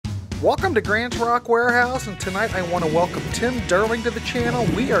Welcome to Grant's Rock Warehouse, and tonight I want to welcome Tim Durling to the channel.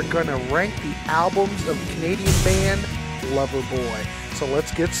 We are going to rank the albums of Canadian band Loverboy. So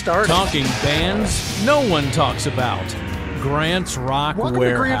let's get started. Talking bands no one talks about. Grant's Rock Welcome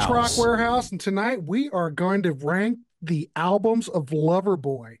Warehouse. to Grant's Rock Warehouse, and tonight we are going to rank the albums of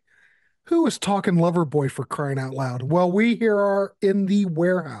Loverboy. Who is talking Loverboy, for crying out loud? Well, we here are in the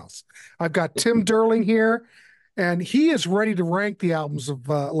warehouse. I've got Tim Durling here, and he is ready to rank the albums of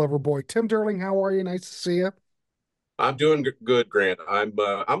Loverboy. Tim Durling, how are you? Nice to see you. I'm doing good, Grant. I'm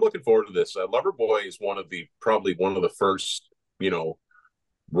looking forward to this. Loverboy is probably one of the first,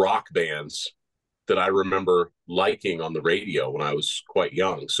 rock bands that I remember liking on the radio when I was quite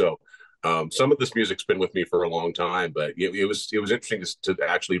young. So some of this music's been with me for a long time, but it was interesting to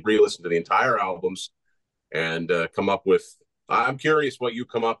actually re-listen to the entire albums and come up with. I'm curious what you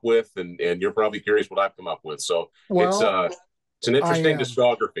come up with, and you're probably curious what I've come up with. So it's an interesting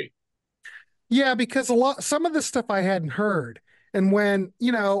discography. Yeah, because some of the stuff I hadn't heard, and when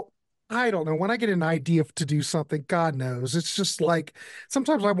I don't know, when I get an idea to do something, God knows, it's just like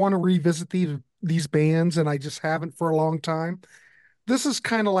sometimes I want to revisit these bands, and I just haven't for a long time. This is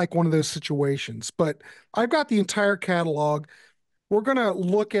kind of like one of those situations, but I've got the entire catalog. We're going to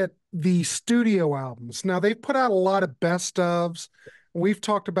look at the studio albums. Now, they've put out a lot of best ofs. We've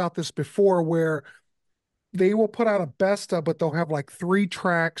talked about this before, where they will put out a best of, but they'll have like 3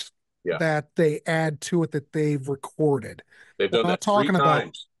 tracks that they add to it that they've recorded. They've done that talking about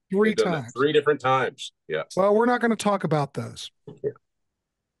times. 3 times. 3 different times. Yeah. Well, we're not going to talk about those. Yeah.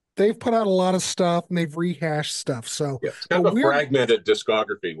 They've put out a lot of stuff and they've rehashed stuff. So it's kind of a fragmented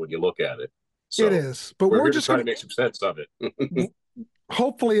discography when you look at it. So it is, but we're just trying to make some sense of it.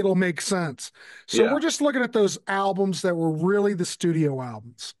 Hopefully it'll make sense. So we're just looking at those albums that were really the studio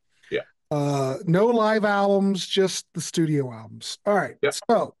albums. Yeah. No live albums, just the studio albums. All right. Yeah.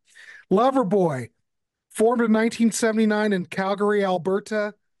 So Loverboy, formed in 1979 in Calgary,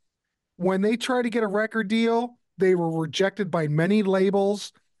 Alberta. When they tried to get a record deal, they were rejected by many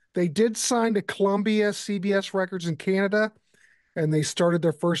labels. They did sign to Columbia CBS Records in Canada, and they started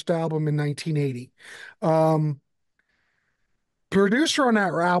their first album in 1980. Producer on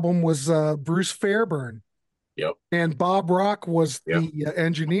that album was Bruce Fairbairn. Yep. And Bob Rock was the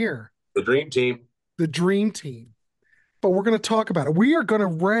engineer. The Dream Team. The Dream Team. But we're going to talk about it. We are going to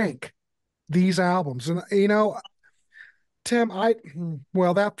rank these albums. And, Tim,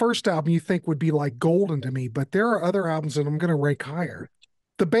 that first album you think would be like golden to me, but there are other albums that I'm going to rank higher.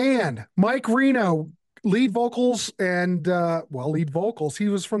 The band, Mike Reno, lead vocals and, lead vocals. He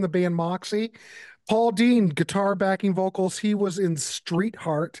was from the band Moxie. Paul Dean, guitar backing vocals. He was in Street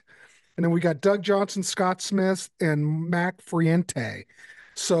Heart. And then we got Doug Johnson, Scott Smith, and Mac Friente.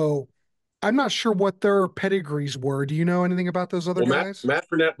 So I'm not sure what their pedigrees were. Do you know anything about those other guys? Matt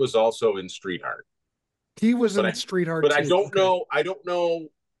Friente was also in Street Heart. He was in Street Heart, but too. I don't know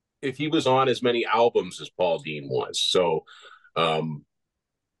if he was on as many albums as Paul Dean was. So,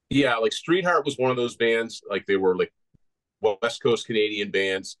 like Street Heart was one of those bands. Like they were like West Coast Canadian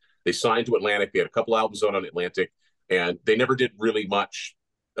bands. They signed to Atlantic. They had a couple albums out on Atlantic, and they never did really much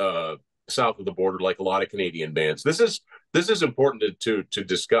south of the border like a lot of Canadian bands. This is important to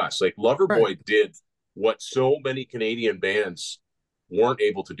discuss. Like Loverboy did what so many Canadian bands weren't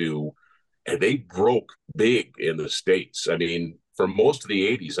able to do, and they broke big in the States. I mean, for most of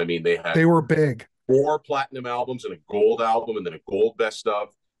the 80s, they were big. 4 platinum albums and a gold album and then a gold best of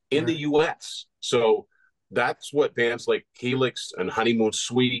in the US. So that's what bands like Helix and Honeymoon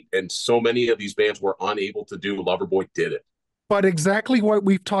Suite and so many of these bands were unable to do. Loverboy did it. But exactly what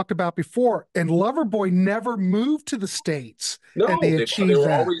we've talked about before. And Loverboy never moved to the States. No, and they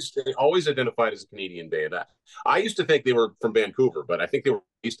always identified as a Canadian band. I used to think they were from Vancouver, but I think they were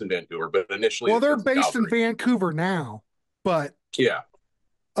based in Vancouver. But initially, they're based in Vancouver now. But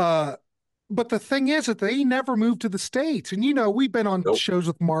but the thing is that they never moved to the States. And we've been on shows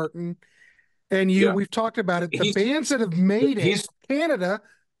with Martin. And we've talked about it. The bands that have made it in Canada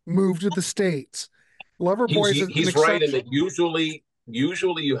moved to the States. Loverboy is he's right in that usually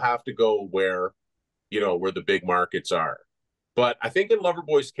you have to go where the big markets are. But I think in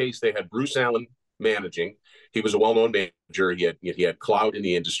Loverboy's case, they had Bruce Allen managing. He was a well-known manager. He had clout in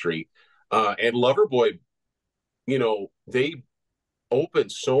the industry. And Loverboy, they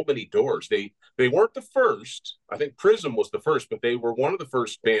opened so many doors. They weren't the first. I think Prism was the first, but they were one of the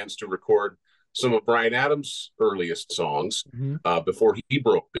first bands to record some of Bryan Adams' earliest songs before he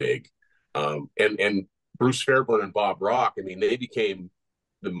broke big. And Bruce Fairbairn and Bob Rock, they became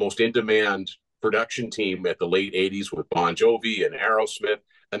the most in-demand production team at the late 80s with Bon Jovi and Aerosmith.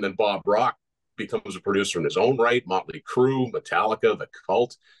 And then Bob Rock becomes a producer in his own right, Motley Crue, Metallica, The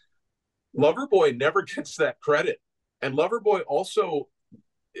Cult. Loverboy never gets that credit. And Loverboy also,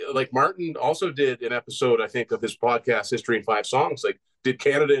 like Martin also did an episode, I think, of his podcast, History in Five Songs, like, did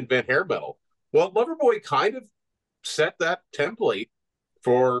Canada invent hair metal? Well, Loverboy kind of set that template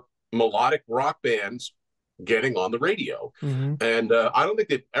for melodic rock bands getting on the radio. Mm-hmm. And I don't think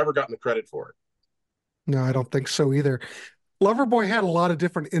they've ever gotten the credit for it. No, I don't think so either. Loverboy had a lot of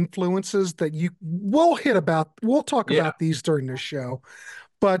different influences that we'll talk Yeah. about these during this show.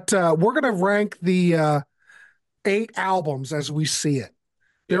 But we're going to rank the 8 albums as we see it.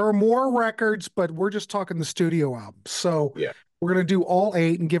 Yeah. There are more records, but we're just talking the studio albums. So Yeah. we're going to do all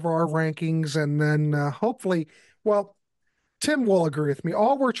 8 and give our rankings. And then hopefully, well, Tim will agree with me.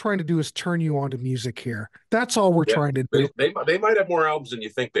 All we're trying to do is turn you on to music here. That's all we're Yeah. trying to do. They might have more albums than you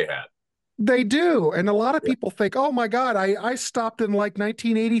think they had. They do. And a lot of Yeah. people think, oh my God, I stopped in like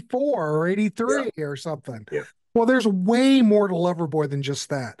 1984 or Yeah. 83 or something. Yeah. Well, there's way more to Loverboy than just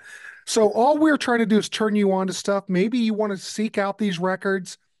that. So all we're trying to do is turn you on to stuff. Maybe you want to seek out these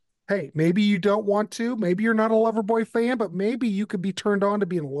records. Hey, maybe you don't want to. Maybe you're not a Loverboy fan, but maybe you could be turned on to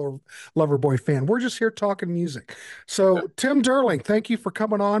being a Loverboy fan. We're just here talking music. Yeah. So, Tim Durling, thank you for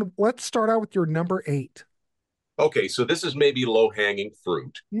coming on. Let's start out with your number 8. Okay, so this is maybe low-hanging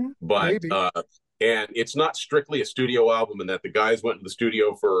fruit, but Maybe. and it's not strictly a studio album in that the guys went to the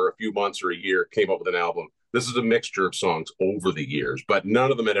studio for a few months or a year, came up with an album. This is a mixture of songs over the years, but none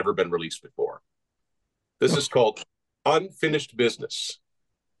of them had ever been released before. This is called Unfinished Business.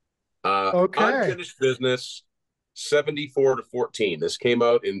 Okay. Unfinished Business, 74-14. This came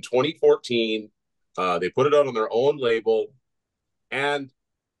out in 2014. They put it out on their own label, and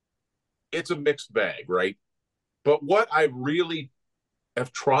it's a mixed bag, right? But what I really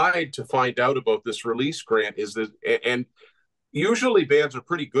have tried to find out about this release, Grant, is that, and usually bands are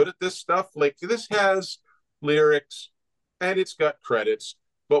pretty good at this stuff. Like, this has lyrics and it's got credits,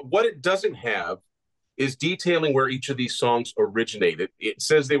 but what it doesn't have is detailing where each of these songs originated. It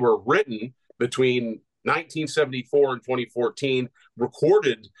says they were written between 1974 and 2014,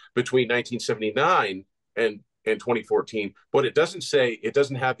 recorded between 1979 and 2014, but it doesn't say, it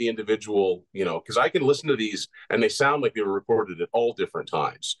doesn't have the individual, because I can listen to these and they sound like they were recorded at all different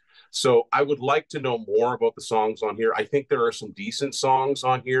times. So I would like to know more about the songs on here. I think there are some decent songs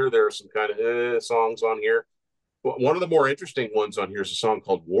on here. There are some kind of songs on here. But one of the more interesting ones on here is a song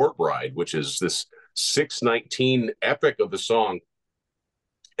called War Bride, which is this 619 epic of the song.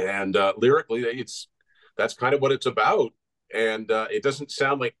 And lyrically, that's kind of what it's about. And it doesn't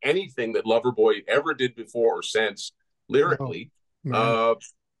sound like anything that Loverboy ever did before or since lyrically. No.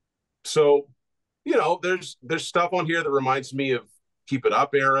 So, there's stuff on here that reminds me of Keep It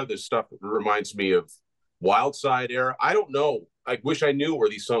Up era. There's stuff that reminds me of Wild Side era. I don't know. I wish I knew where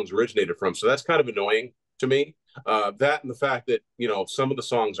these songs originated from. So that's kind of annoying to me. That and the fact that, some of the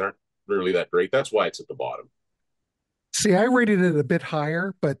songs aren't really that great. That's why it's at the bottom. See, I rated it a bit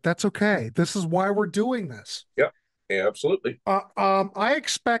higher, but that's okay. This is why we're doing this. Yeah. Yeah, absolutely. I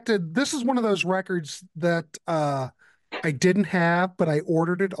expected this is one of those records that I didn't have, but I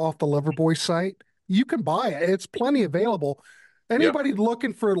ordered it off the Loverboy site. You can buy it; it's plenty available. Anybody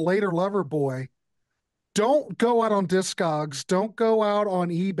looking for a later Loverboy, don't go out on Discogs, don't go out on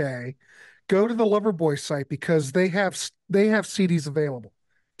eBay. Go to the Loverboy site because they have CDs available.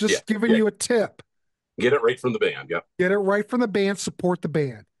 Just giving you a tip. Get it right from the band. Yeah. Get it right from the band. Support the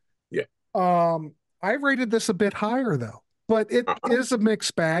band. Yeah. I rated this a bit higher though, but it is a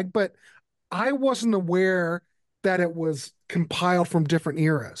mixed bag. But I wasn't aware that it was compiled from different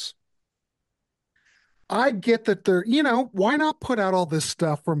eras. I get that why not put out all this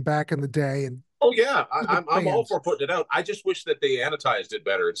stuff from back in the day? And oh yeah, I'm all for putting it out. I just wish that they annotated it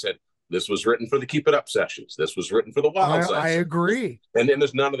better and said this was written for the Keep It Up sessions. This was written for the Wild Side. I agree. And then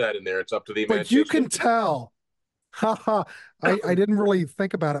there's none of that in there. It's up to the imagination. But you can tell. Haha. I didn't really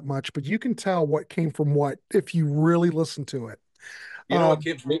think about it much, but you can tell what came from what if you really listen to it. What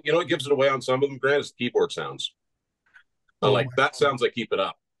gives it away on some of them, Grant, is keyboard sounds. That sounds like Keep It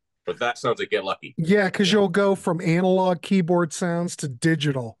Up, but that sounds like Get Lucky. Yeah, because you'll go from analog keyboard sounds to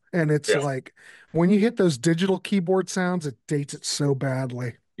digital, and it's like when you hit those digital keyboard sounds, it dates it so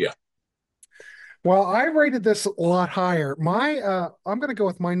badly. Yeah. Well, I rated this a lot higher. I'm going to go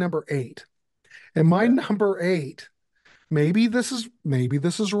with my number 8. And my number 8, maybe this is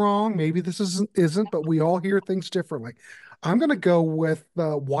wrong, maybe this isn't, but we all hear things differently. I'm going to go with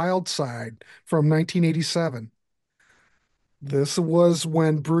Wild Side from 1987. This was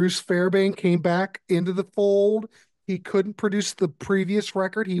when Bruce Fairbank came back into the fold. He couldn't produce the previous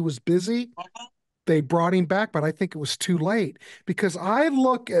record. He was busy. They brought him back, but I think it was too late because I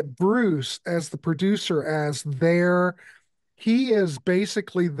look at Bruce as the producer as he is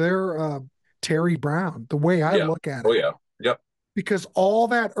basically their Terry Brown, the way I Yeah. look at Oh it, yeah. Yep. because all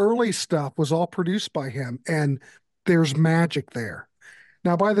that early stuff was all produced by him, and there's magic there.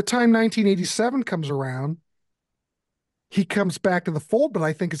 Now, by the time 1987 comes around, he comes back to the fold, but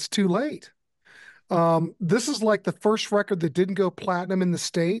I think it's too late. This is like the first record that didn't go platinum in the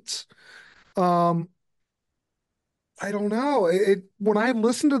States. Um, I don't know. When I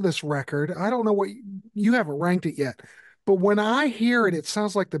listen to this record, I don't know what you haven't ranked it yet, but when I hear it, it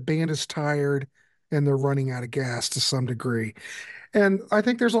sounds like the band is tired and they're running out of gas to some degree. And I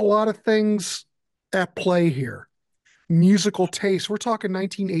think there's a lot of things at play here. Musical taste. We're talking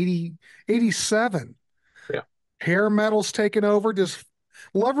 1980, 87. Yeah. Hair metal's taken over. Does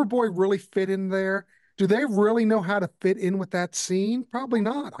Loverboy really fit in there? Do they really know how to fit in with that scene? Probably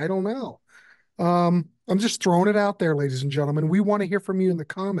not. I don't know. I'm just throwing it out there, ladies and gentlemen. We want to hear from you in the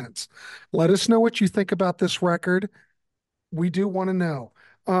comments. Let us know what you think about this record. We do want to know.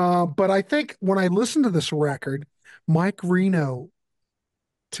 But I think when I listen to this record, Mike Reno,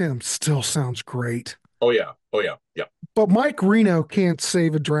 Tim, still sounds great. Oh yeah. Oh yeah. Yeah. But Mike Reno can't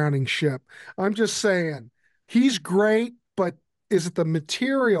save a drowning ship. I'm just saying, he's great, but is it the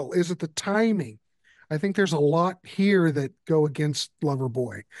material? Is it the timing? I think there's a lot here that go against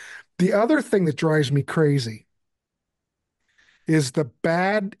Loverboy. The other thing that drives me crazy is the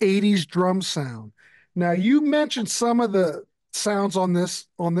bad 80s drum sound. Now, you mentioned some of the sounds on this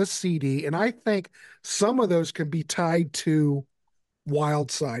CD, and I think some of those can be tied to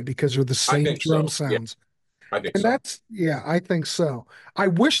Wild Side because they're the I same think drum so. Yeah. sounds. I think And so. that's, yeah, I think so. I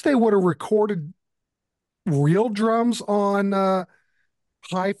wish they would have recorded real drums on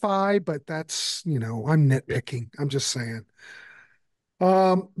hi-fi, but that's, I'm Yeah. nitpicking. I'm just saying.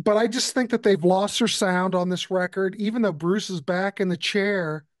 But I just think that they've lost their sound on this record. Even though Bruce is back in the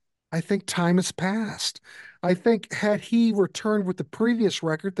chair, I think time has passed. I think had he returned with the previous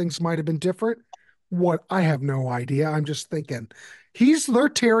record, things might have been different. What I have no idea. I'm just thinking he's their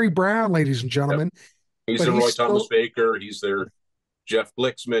Terry Brown, ladies and Yep. gentlemen, He's but the he's Roy Thomas still Baker. He's their Jeff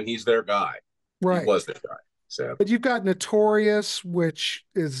Blixman. He's their guy. He right. was their guy. Sadly. But you've got Notorious, which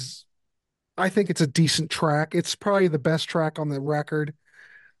is, I think it's a decent track. It's probably the best track on the record.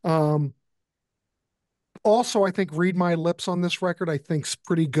 Um, Also, I think Read My Lips on this record, I think's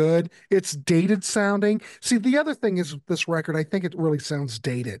pretty good. It's dated sounding. See, the other thing is with this record, I think it really sounds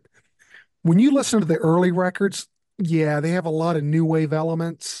dated. When you listen to the early records, yeah, they have a lot of new wave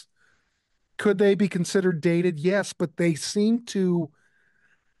elements. Could they be considered dated? Yes, but they seem to,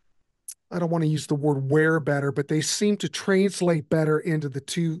 I don't want to use the word wear better, but they seem to translate better into the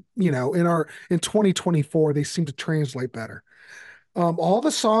two, in 2024, they seem to translate better. All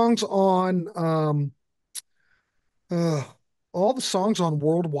the songs on Uh, all the songs on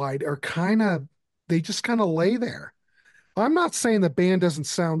Worldwide are they just kind of lay there. I'm not saying the band doesn't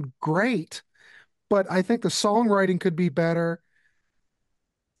sound great, but I think the songwriting could be better.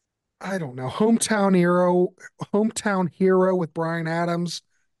 I don't know. Hometown Hero with Bryan Adams.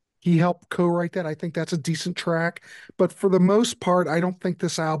 He helped co-write that. I think that's a decent track, but for the most part, I don't think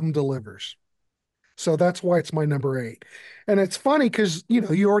this album delivers. So that's why it's my number 8. And it's funny because,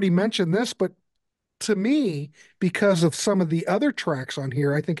 you already mentioned this, but to me, because of some of the other tracks on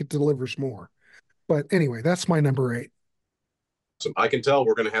here, I think it delivers more. But anyway, that's my number 8. I can tell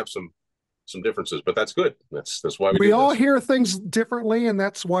we're going to have some differences, but that's good. That's why we We do all this. hear things differently, and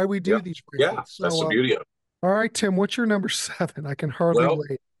that's why we do Yeah. these Yeah. rankings. That's So, the beauty of it. all right, Tim, what's your number 7? I can hardly Well,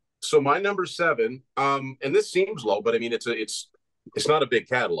 wait. so my number 7, and this seems low, but I mean it's not a big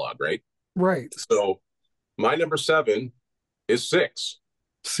catalog, right? Right. So my number 7 is 6.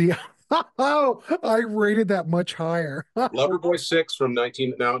 See, oh, I rated that much higher. Loverboy 6 from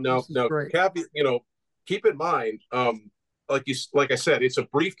 19. Now, This is great. keep in mind, like I said, it's a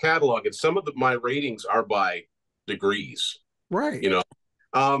brief catalog, and some of my ratings are by degrees. Right. You know,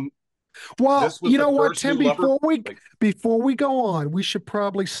 um, Well, this was you the know what, first Tim, new Lover. before we go on, we should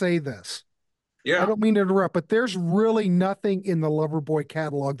probably say this. I Yeah, don't mean to interrupt, but there's really nothing in the Loverboy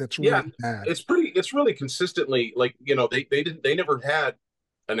catalog that's yeah, really bad. it's really consistently they never had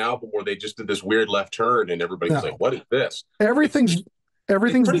an album where they just did this weird left turn and everybody was like, No. "What is this?" It's Everything's it's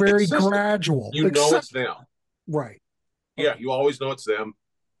everything's pretty very consistent. gradual, You know it's except them. right. Yeah, you always know it's them.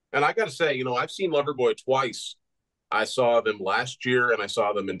 And I got to say, I've seen Loverboy twice. I saw them last year and I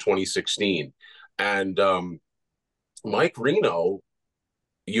saw them in 2016. And Mike Reno,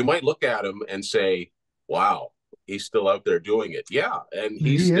 you might look at him and say, wow, he's still out there doing it. Yeah. And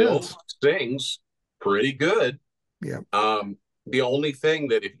he He still is. sings pretty good. Yeah. The only thing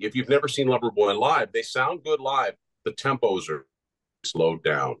that if you've never seen Loverboy live, they sound good live. The tempos are slowed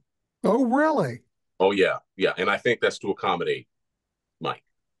down. Oh, really? Oh yeah, yeah, and I think that's to accommodate Mike.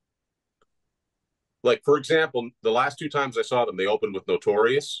 Like for example, the last two times I saw them, they opened with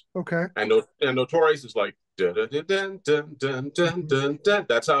Notorious, Okay. and Notorious is like dun, dun, dun, dun, dun, dun, Mhm. dun, dun.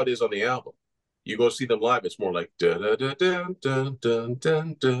 That's how it is on the album. You go see them live, it's more like dun, dun, dun, dun, dun, dun,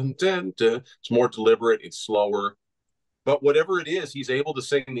 dun, dun, dun, dun. It's more deliberate, it's slower, but whatever it is, he's able to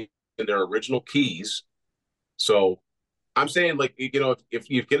sing in their original keys. So I'm saying, like, if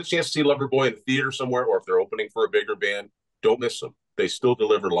you get a chance to see Loverboy in the theater somewhere, or if they're opening for a bigger band, don't miss them. They still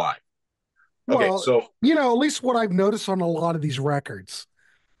deliver live. Okay, Well, so at least what I've noticed on a lot of these records,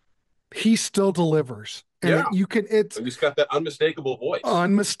 he still delivers. And yeah, it's and he's got that unmistakable voice.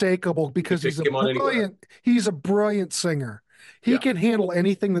 unmistakable You can because pick him on anywhere. he's a brilliant singer. He Yeah, can handle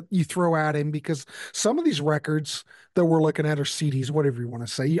anything that you throw at him because some of these records that we're looking at are CDs, whatever you want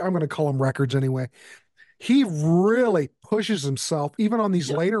to say. I'm going to call them records anyway. He really pushes himself even on these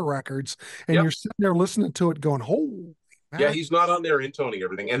yeah, later records, and yep, you're sitting there listening to it going, holy yeah. man. He's not on there intoning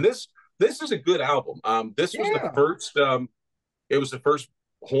everything, and this is a good album. This was the Yeah. first. It was the first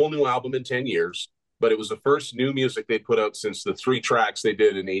whole new album in 10 years, but it was the first new music they put out since the three tracks they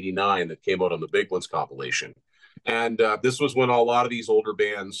did in '89 that came out on the Big Ones compilation. And this was when a lot of these older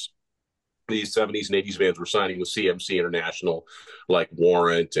bands, these '70s and '80s bands, were signing with CMC International, like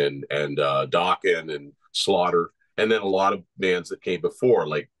Warrant and Dokken and Slaughter, and then a lot of bands that came before,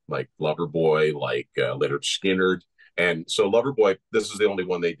 like Loverboy, like Leonard Skinner. And so Loverboy, this is the only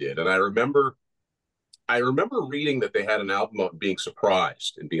one they did. And I remember reading that they had an album out and being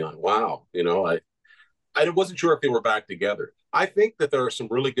surprised and being like, wow, I wasn't sure if they were back together. I think that there are some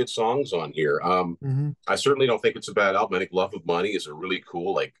really good songs on here. Mhm. I certainly don't think it's a bad album. I think Love of Money is a really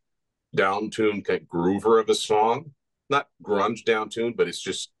cool, like, down tuned kind of groover of a song. Not grunge down tuned, but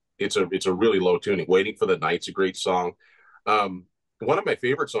it's a really low tuning. Waiting for the Night's a great song. One of my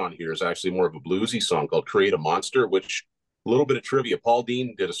favorites on here is actually more of a bluesy song called Create a Monster, which, a little bit of trivia, Paul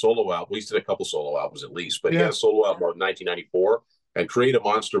Dean did a solo album. He did a couple solo albums at least, but he had Yeah. a solo album in 1994, and Create a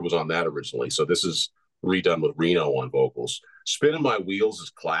Monster was on that originally. So this is redone with Reno on vocals. Spinning My Wheels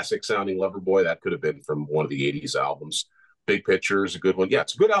is classic sounding Loverboy. That could have been from one of the '80s albums. Big Picture is a good one. Yeah,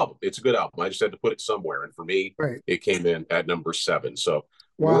 it's a good album. It's a good album. I just had to put it somewhere. And for me, Right. it came in at number 7. So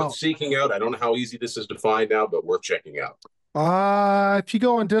worth Wow. seeking out. I don't know how easy this is to find now, but worth checking out. If you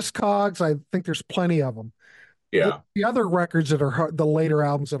go on Discogs, I think there's plenty of them. Yeah. The other records that are hard, the later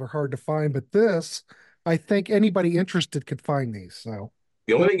albums that are hard to find, but this, I think anybody interested could find these. So,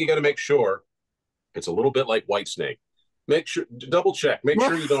 The only but thing you got to make sure, it's a little bit like Whitesnake. Make sure, double check, make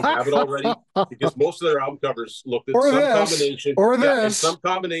sure you don't have it already, because most of their album covers look at or some this, combination, or yeah, and this, some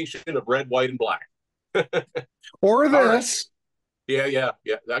combination of red, white, and black. or All right. this. Yeah, yeah,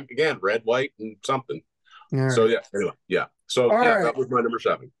 yeah. Again, red, white, and something. All So right. yeah, anyway, yeah. So All yeah, right. that was my number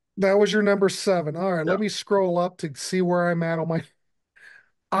 7. That was your number 7. All right. Yeah. Let me scroll up to see where I'm at on my.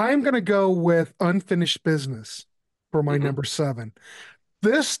 I'm going to go with Unfinished Business for my Mm-hmm. number 7.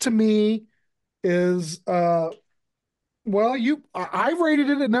 This to me is well, I rated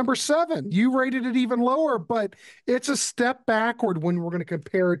it at number 7. You rated it even lower, but it's a step backward when we're going to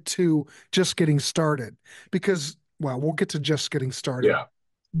compare it to Just Getting Started because, well, we'll get to Just Getting Started. Yeah.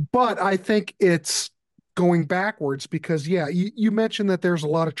 But I think it's going backwards because, yeah, you mentioned that there's a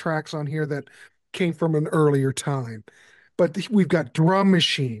lot of tracks on here that came from an earlier time, but we've got drum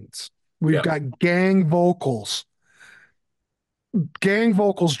machines, we've Yeah. got gang vocals. Gang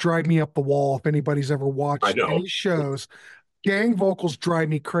vocals drive me up the wall. If anybody's ever I watched know. any shows, gang vocals drive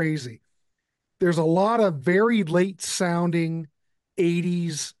me crazy. There's a lot of very late sounding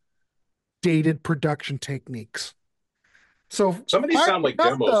 80s dated production techniques. So Some of these fire sound me like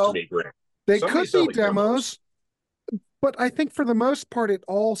up demos to though. me, Grant. They Some of could these sound be like demos. demos, but I think for the most part it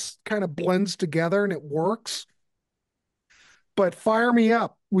all kind of blends together and it works. But fire me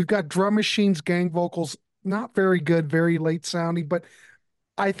up. We've got drum machines, gang vocals, not very good, very late sounding, but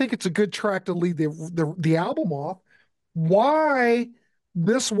I think it's a good track to lead the album off. Why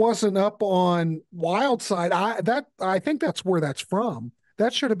this wasn't up on Wild Side? I think that's where that's from.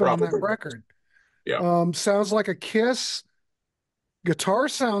 That should have been on that Probably. record. Yeah. Sounds like a Kiss.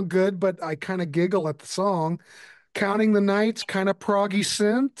 Guitars sound good, but I kind of giggle at the song. Counting the Nights, kind of proggy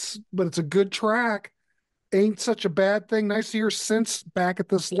synths, but it's a good track. Ain't such a bad thing. Nice to hear synths back at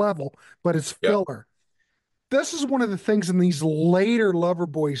this level, but it's Yeah. filler. This is one of the things in these later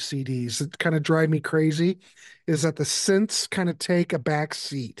Loverboy CDs that kind of drive me crazy is that the synths kind of take a back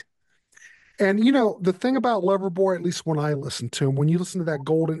seat. And the thing about Loverboy, at least when I listen to him, when you listen to that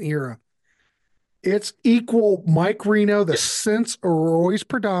golden era, it's equal Mike Reno. The Yeah. synths are always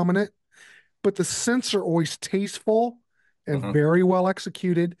predominant, but the synths are always tasteful and Mm-hmm. very well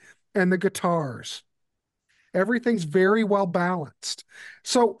executed. And the guitars. Everything's very well balanced.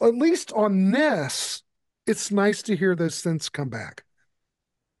 So at least on this, it's nice to hear those synths come back.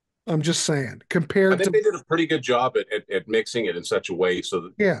 I'm just saying, I compared think to, they did a pretty good job at mixing it in such a way so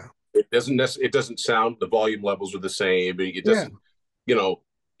that yeah, it doesn't sound, the volume levels are the same. It yeah, doesn't, you know,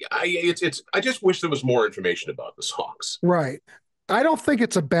 I just wish there was more information about the songs. right. I don't think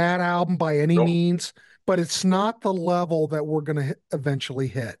it's a bad album by any Nope. means, but it's not the level that we're going to eventually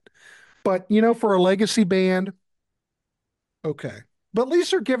hit. But, for a legacy band, okay. But at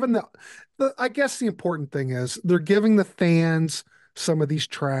least they're giving I guess the important thing is they're giving the fans some of these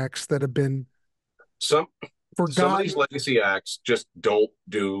tracks that have been Some some of these forgotten. legacy acts just don't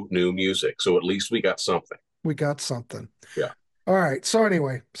do new music, so at least we got something. We got something. Yeah. All right. So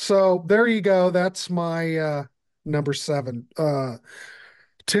anyway, so there you go. That's my number seven.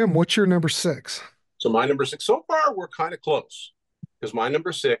 Tim, what's your number six? So my number six, so far we're kind of close because my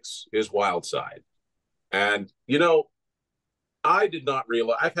number six is Wild Side. And I did not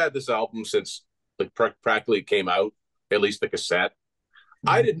realize I've had this album since like practically it came out, at least the cassette.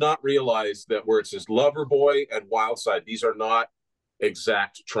 I did Mhm. not realize that where it says Loverboy and Wild Side, these are not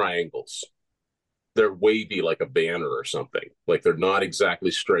exact triangles. They're wavy like a banner or something. Like they're not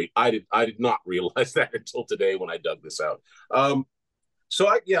exactly straight. I did not realize that until today when I dug this out. So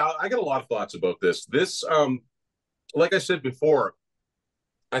I got a lot of thoughts about this. Like I said before,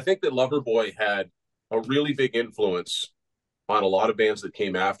 I think that Loverboy had a really big influence on a lot of bands that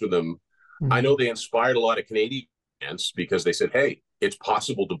came after them. I know Mhm. they inspired a lot of Canadian bands because they said, "Hey, it's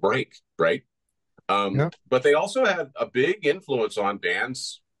possible to break," right? Yeah. But they also had a big influence on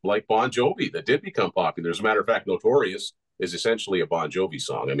bands like Bon Jovi that did become popular. As a matter of fact, "Notorious" is essentially a Bon Jovi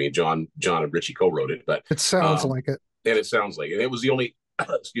song. I mean, John and Richie co-wrote it, but It sounds um, like it. and it sounds like it. It was the only,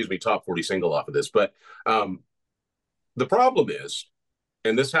 excuse me, top 40 single off of this. But the problem is,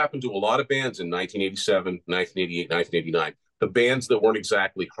 and this happened to a lot of bands in 1987, 1988, 1989, the bands that weren't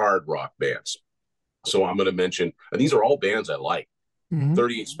exactly hard rock bands. So I'm going to mention, and these are all bands I like: Mhm.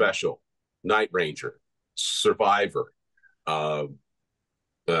 38 Special, Night Ranger, Survivor. Uh,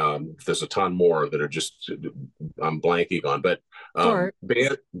 there's a ton more that are just I'm blanking on, but It's all right.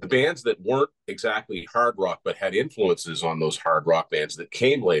 the bands that weren't exactly hard rock but had influences on those hard rock bands that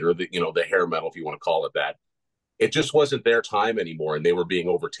came later, the hair metal, if you want to call it that, it just wasn't their time anymore, and they were being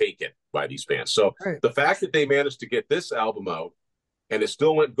overtaken by these bands. So All right. the fact that they managed to get this album out and it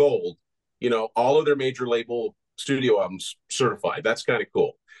still went gold, all of their major label studio albums certified. That's kind of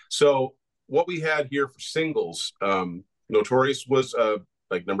cool. So what we had here for singles, Notorious was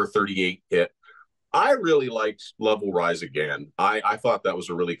like number 38 hit. I really liked Love Will Rise Again. I thought that was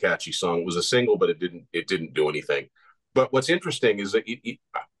a really catchy song. It was a single, but it didn't do anything. But what's interesting is that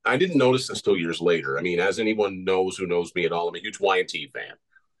I didn't notice this till years later. I mean, as anyone knows who knows me at all, I'm a huge Y&T fan.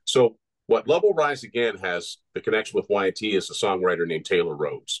 So what Love Will Rise Again has the connection with Y&T is a songwriter named Taylor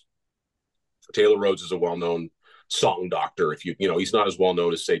Rhodes. Taylor Rhodes is a well-known song doctor. If he's not as well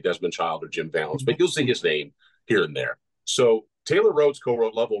known as say Desmond Child or Jim Valance, but you'll see his name here and there. So Taylor Rhodes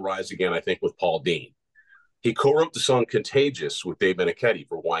co-wrote Love Will Rise Again, I think, with Paul Dean. He co-wrote the song Contagious with Dave Meniketti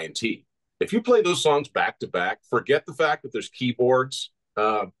for Y&T. If you play those songs back to back, forget the fact that there's keyboards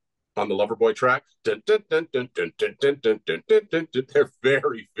on the Loverboy track. Dun, dun, dun, dun, dun, dun, dun, dun, dun, dun, dun, dun. They're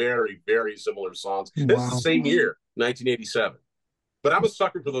very, very, very similar songs. This is the Wow. same year, 1987. But I'm a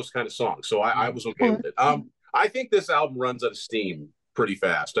sucker for those kind of songs, so I was okay All right. with it. I think this album runs out of steam pretty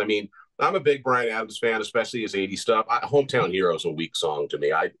fast. I mean, I'm a big Bryan Adams fan, especially his '80s stuff. Hometown Hero is a weak song to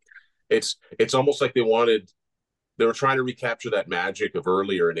me. It's almost like they were trying to recapture that magic of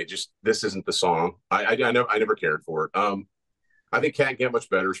earlier, and this isn't the song. I never cared for it. I think Can't Get Much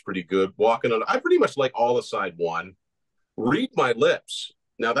Better is pretty good. Walking on, I pretty much like all of side one. Read My Lips.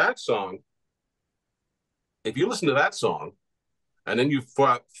 Now that song, if you listen to that song, and then you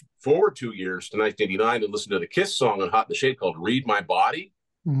forward 2 years to 1989 and listen to the Kiss song on Hot in the Shade called Read My Body.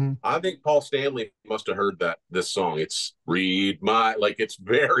 Mhm. I think Paul Stanley must have heard this song. It's like it's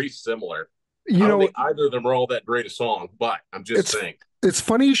very similar. You I don't know, think either of them are all that great a song, but I'm just it's saying. it's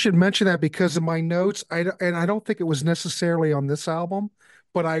funny you should mention that because in my notes, I don't think it was necessarily on this album,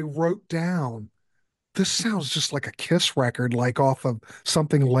 but I wrote down this sounds just like a Kiss record, like off of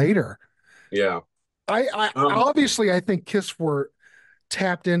something later. Yeah. I Um, obviously I think Kiss were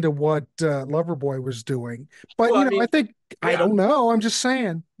tapped into what Loverboy was doing, but well, I I mean, think I yeah, don't know. I'm just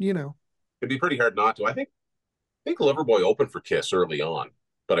saying, it'd be pretty hard not to. I think Loverboy opened for Kiss early on,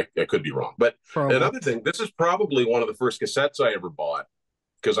 but I could be wrong. But probably. another thing, this is probably one of the first cassettes I ever bought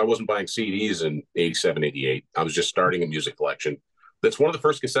because I wasn't buying CDs in 87, 88. I was just starting a music collection. That's one of the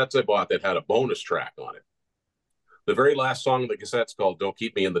first cassettes I bought that had a bonus track on it. The very last song on the cassette's called "Don't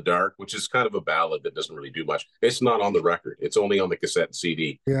Keep Me in the Dark," which is kind of a ballad that doesn't really do much. It's not on the record; it's only on the cassette and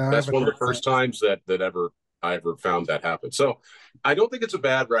CD. Yeah, I That's haven't one of heard the that. first times that ever I ever found that happen. So I don't think it's a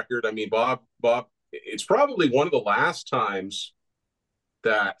bad record. I mean, Bob, it's probably one of the last times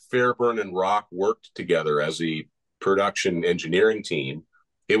that Fairburn and Rock worked together as a production engineering team.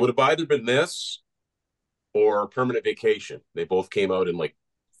 It would have either been this or Permanent Vacation. They both came out in like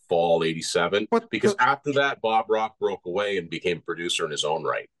fall '87 because But after that, Bob Rock broke away and became a producer in his own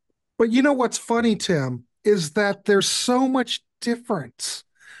right. but you know what's funny, Tim, is that there's so much difference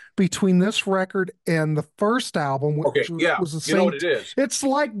between this record and the first album, Okay, which yeah, was the you know same. what it is? It's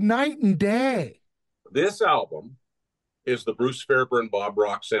like night and day. This album is the Bruce Fairburn Bob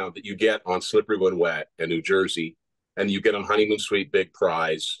Rock sound that you get on Slippery When Wet and New Jersey, and you get on Honeymoon Suite, Big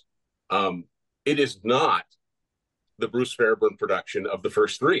Prize. Um, it is not the Bruce Fairburn production of the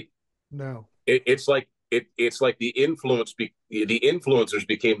first three. No. It's like the influencers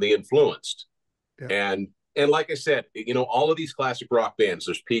became the influenced, Yeah. and like I said, you know, all of these classic rock bands,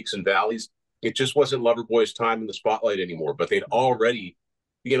 there's peaks and valleys. It just wasn't Loverboy's time in the spotlight anymore. But they'd already,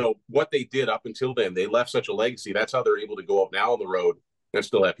 you know, what they did up until then, they left such a legacy. That's how they're able to go out now on the road and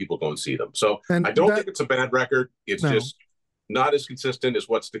still have people go and see them. So And I don't that think it's a bad record. It's no. just not as consistent as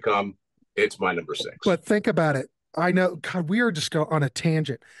what's to come. It's my number six. But think about it. I know, God, we are just on a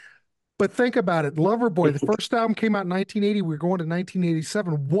tangent. But think about it. Loverboy, the first album came out in 1980. We're going to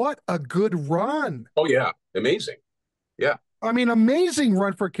 1987. What a good run. Oh yeah, amazing. Yeah. I mean, amazing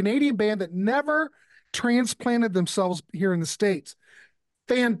run for a Canadian band that never transplanted themselves here in the States.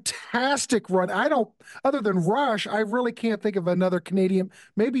 Fantastic run. I don't, other than Rush, I really can't think of another Canadian,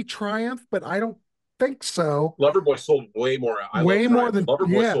 maybe Triumph, but I don't think so. Loverboy sold way more. I love Way more Triumph. than,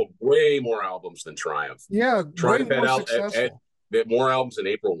 Loverboy yeah, sold way more albums than Triumph. yeah, way Triumph more successful. had more albums than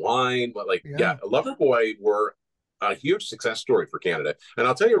April Wine, but like, yeah, Yeah. Loverboy were a huge success story for Canada. And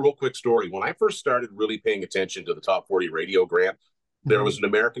I'll tell you a real quick story. When I first started really paying attention to the Top 40 radio grant, there Mhm. was an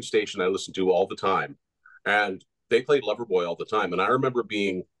American station I listened to all the time, and they played Loverboy all the time. And I remember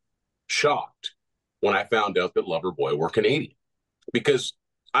being shocked when I found out that Loverboy were Canadian because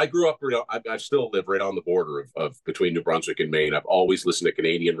I grew up, I still live right on the border of between New Brunswick and Maine. I've always listened to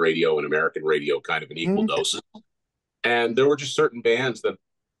Canadian radio and American radio kind of in equal Mhm. doses. And there were just certain bands that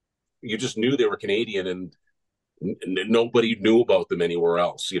you just knew they were Canadian and nobody knew about them anywhere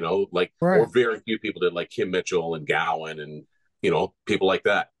else, you know, like, or Right. very few people did, like Kim Mitchell and Gowan and, you know, people like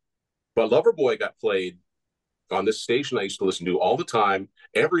that. But Loverboy got played on this station I used to listen to all the time,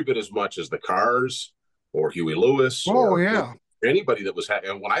 every bit as much as the Cars or Huey Lewis Oh, or yeah. anybody that was.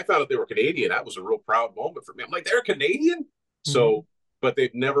 And when I found out they were Canadian, that was a real proud moment for me. I'm like, they're Canadian. Mhm. So, but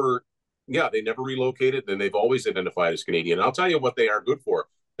they've never, yeah, they never relocated, and they've always identified as Canadian. And I'll tell you what they are good for.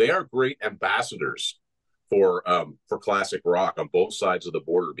 They are great ambassadors for classic rock on both sides of the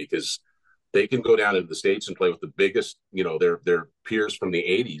border because they can go down into the States and play with the biggest, you know, their peers from the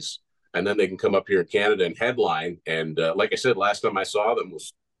 '80s, and then they can come up here in Canada and headline. And like I said, last time I saw them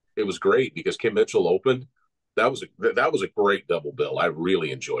was great because Kim Mitchell opened. That was a great double bill. I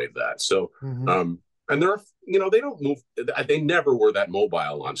really enjoyed that. So, Mhm. um, and they're, you know, they don't move. They never were that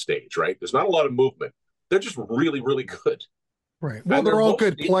mobile on stage, right? There's not a lot of movement. They're just really, really good, Right. Well, and they're they're all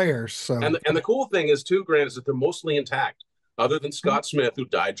good mostly. players. So, And the cool thing is too, Grant, is that they're mostly intact, other than Mhm. Scott Smith, who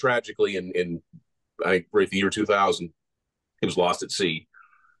died tragically in I think right the year 2000. He was lost at sea.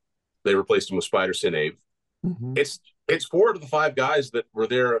 They replaced him with Spider Sinave. Mhm. It's four of the five guys that were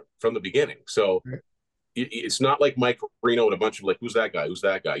there from the beginning. So Right. it's not like Mike Reno and a bunch of like, who's that guy? Who's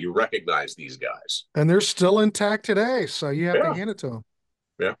that guy? You recognize these guys. And they're still intact today. So you have to Yeah, hand it to them.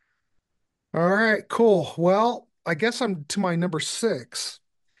 yeah. All right, cool. Well, I guess I'm to my number six.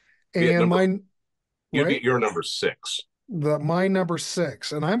 Be at And number. mine, You'd be right? at your number six. My number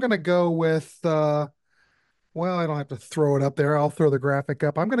six. And I'm gonna go with well, I don't have to throw it up there. I'll throw the graphic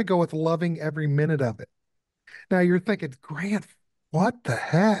up. I'm gonna go with loving every minute of it. Now you're thinking, Grant, what the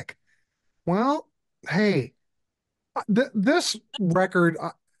heck? Well, hey, this record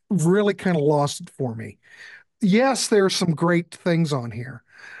really kind of lost it for me. Yes, there's some great things on here.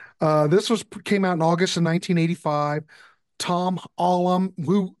 This was came out in August of 1985. Tom Allum,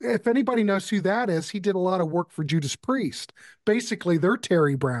 who, if anybody knows who that is, he did a lot of work for Judas Priest. Basically, they're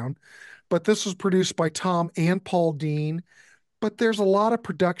Terry Brown, but this was produced by Tom and Paul Dean. But there's a lot of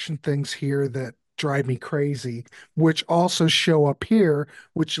production things here that drive me crazy, which also show up here,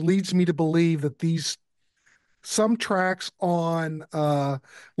 which leads me to believe that these some tracks on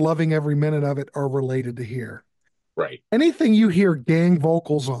Loving Every Minute of It are related to here. Right. Anything you hear gang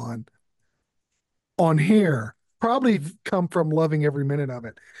vocals on here probably come from Loving Every Minute of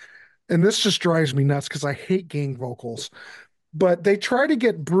It. and this just drives me nuts because I hate gang vocals. But they tried to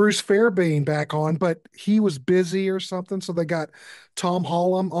get Bruce Fairbairn back on, but he was busy or something, so they got Tom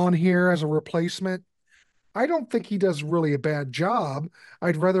Holland on here as a replacement. I don't think he does really a bad job.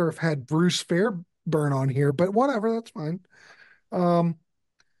 I'd rather have had Bruce Fairbairn on here, but whatever, that's fine. Um,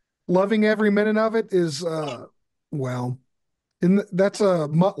 Loving every minute of it is well, that's a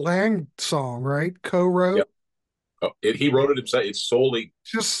Mutt Lang song, right? Co-wrote. Yep. Oh, he wrote it himself. It's solely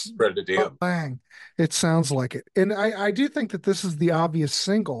Just credited to Mutt him. Lang. It sounds like it. And I do think that this is the obvious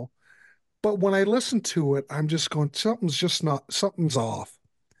single, but when I listen to it, I'm just going, something's off.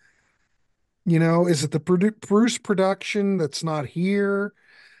 Is it the Bruce production that's not here?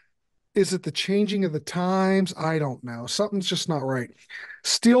 Is it the changing of the times? I don't know. Something's just not right.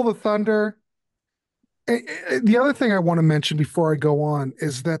 Steal the Thunder. The other thing I want to mention before I go on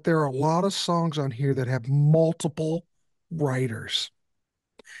is that there are a lot of songs on here that have multiple writers.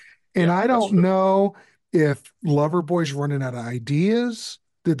 And Yeah, I that's don't true. know if Loverboy's running out of ideas.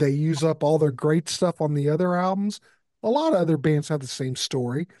 Did they use up all their great stuff on the other albums? A lot of other bands have the same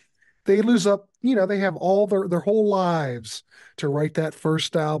story. They lose up, they have all their whole lives to write that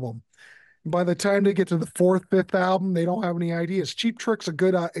first album. By the time they get to the fourth, fifth album, they don't have any ideas. Cheap Trick's a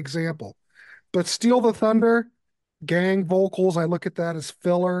good example. But Steal the Thunder, gang vocals, I look at that as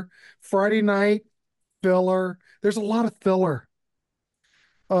filler. Friday Night, filler. There's a lot of filler.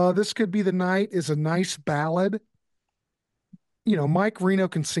 This Could Be the Night is a nice ballad. Mike Reno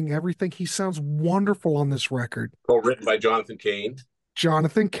can sing everything. He sounds wonderful on this record. Co-written by Jonathan Cain.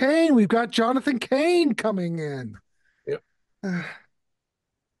 Jonathan Cain, we've got Jonathan Cain coming in. Yep.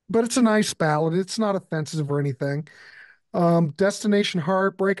 But it's a nice ballad. It's not offensive or anything. Destination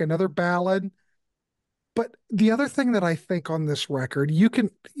Heartbreak, another ballad. But the other thing that I think on this record, you can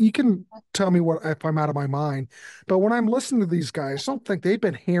tell me what if I'm out of my mind, but when I'm listening to these guys, I don't think they've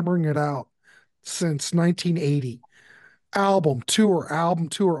been hammering it out since 1980. Album tour.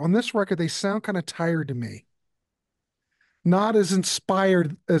 On this record, they sound kind of tired to me. Not as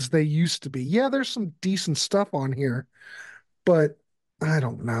inspired as they used to be. Yeah, there's some decent stuff on here, but I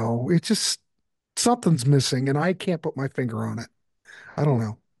don't know. It just something's missing, and I can't put my finger on it. I don't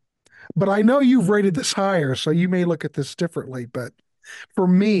know. But I know you've rated this higher, so you may look at this differently. But for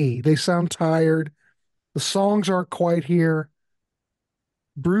me, they sound tired. The songs aren't quite here.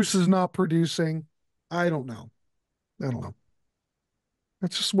 Bruce is not producing. I don't know. I don't know.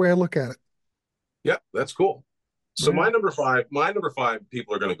 That's just the way I look at it. Yep, that's cool. So Yeah. my number five,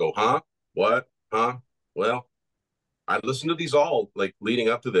 people are going to go, huh? What? Huh? Well, I listened to these all like leading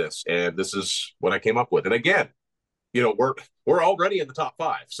up to this, and this is what I came up with. And again, we're already in the top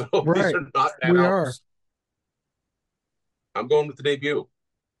five, so these Right. are not bad We are. albums. I'm going with the debut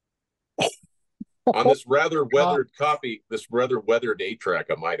on this rather God. weathered copy, this rather weathered 8-track,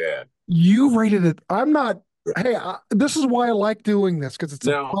 I might add. You rated it. I'm not. Hey, this is why I like doing this because it's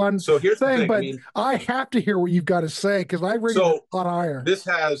a Now, fun so here's the thing. thing. I But mean, I have to hear what you've got to say because I rated it so a lot higher. this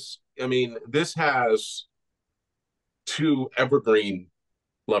has two evergreen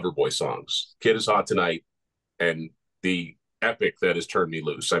Loverboy songs, Kid Is Hot Tonight and the epic that has Turned Me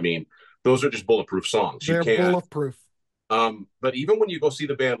Loose. I mean, those are just bulletproof songs. You They're can't. bulletproof. But even when you go see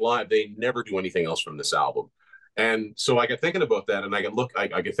the band live, they never do anything else from this album. And so I got thinking about that, and I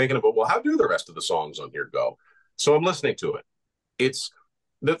get thinking about, well, how do the rest of the songs on here go? So I'm listening to it. It's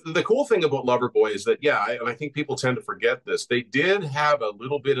the cool thing about Loverboy is that, yeah, and I think people tend to forget this. They did have a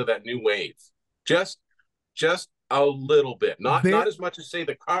little bit of that new wave, just just a little bit, not There, as much as say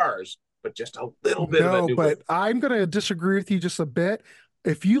the Cars, but just a little bit of that no, new wave. but I'm going to disagree with you just a bit.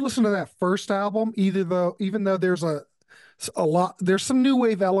 If you listen to that first album, even though there's a lot, there's some new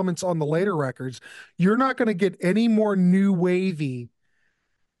wave elements on the later records, you're not going to get any more new wavy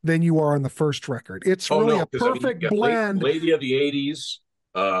than you are on the first record. It's Oh really a no, because I mean, you perfect got blend. Lady of the '80s,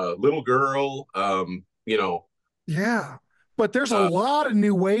 Little Girl, Yeah. But there's a uh, lot of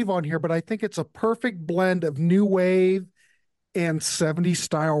new wave on here, but I think it's a perfect blend of new wave and 70s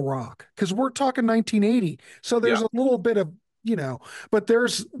style rock because we're talking 1980. So there's yeah, a little bit of, but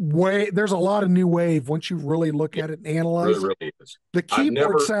there's a lot of new wave once you really look yeah, at it and really, analyze it. really is. The I've keyboard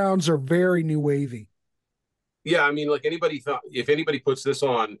never, sounds are very new wavy. yeah, I mean, like anybody thought, if anybody puts this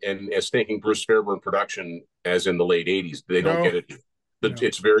on and is thinking Bruce Fairbairn production as in the late '80s, they don't No, get it. no.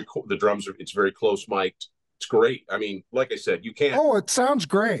 It's very the drums are it's very close mic'd. It's great. I mean, like I said, Oh, it sounds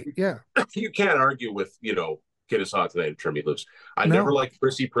great. Yeah. you can't argue with Kid Is Hot Tonight and Turn Me Loose. I never No. liked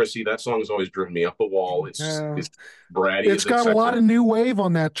Prissy Prissy. That song has always driven me up the wall. No. It's bratty It's as got a lot etc. of new wave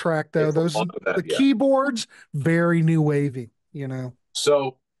on that track though. It's a Those lot of that, the yeah. keyboards very new wavy.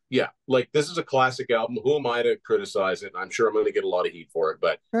 So yeah, like this is a classic album. Who am I to criticize it? I'm sure I'm going to get a lot of heat for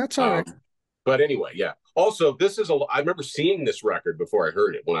it, That's all right. um, but anyway, yeah. Also, this is a. I remember seeing this record before I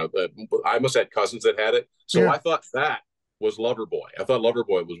heard it when I must have had cousins that had it, so Yeah, I thought that was Loverboy. I thought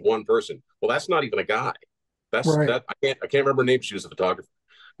Loverboy was one person. Well, that's not even a guy. That's right. that I can't remember her name. She was a photographer,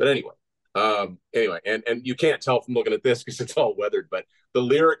 but anyway, and you can't tell from looking at this because it's all weathered, but the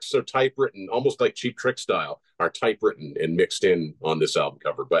lyrics are typewritten, almost like Cheap Trick style, are typewritten and mixed in on this album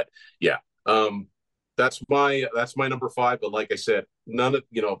cover. But yeah, that's my number five. But like I said, none of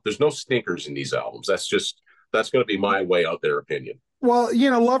there's no stinkers in these albums. That's going to be my way out there opinion. Well,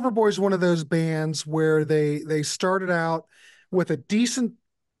 Loverboy is one of those bands where they started out with a decent,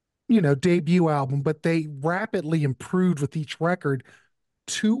 debut album, but they rapidly improved with each record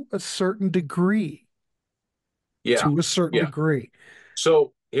to a certain degree. Yeah, To a certain yeah. degree.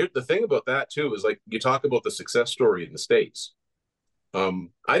 So here, the thing about that too is like you talk about the success story in the States.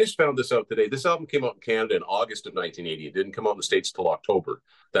 I just found this out today. This album came out in Canada in August of 1980. It didn't come out in the States till October.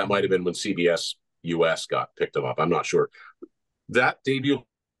 That might have been when CBS US got picked them up. I'm not sure. That debut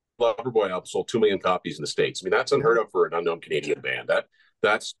Loverboy album sold 2 million copies in the States. I mean, that's unheard of for an unknown Canadian band.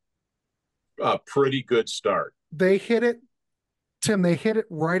 That's a pretty good start. They hit it, Tim, they hit it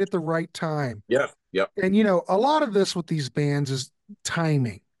right at the right time. Yeah, yeah, And a lot of this with these bands is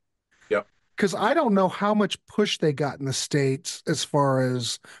timing. yeah, Because I don't know how much push they got in the States as far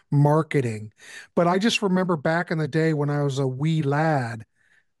as marketing. But I just remember back in the day when I was a wee lad,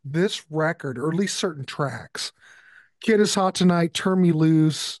 this record, or at least certain tracks, Kid is Hot Tonight, Turn Me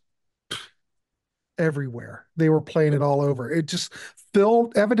Loose, everywhere. They were playing it all over. It just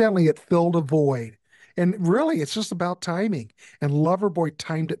evidently it filled a void. And really, it's just about timing. And Loverboy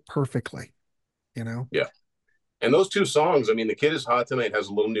timed it perfectly, you know? yeah. And those two songs, I mean, The Kid is Hot Tonight has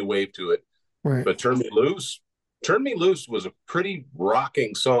a little new wave to it, Right. but Turn Me Loose was a pretty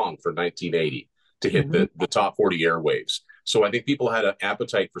rocking song for 1980 to hit Mhm. the top 40 airwaves. So I think people had an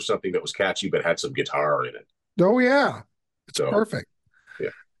appetite for something that was catchy but had some guitar in it. Oh, yeah. It's So perfect. yeah,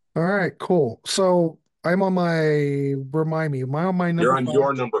 All right, cool. So I'm on remind me, am I on my you're number on five?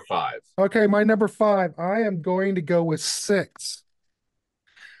 your number five. Okay, my number five. I am going to go with six.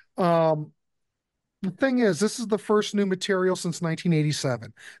 Um, the thing is, this is the first new material since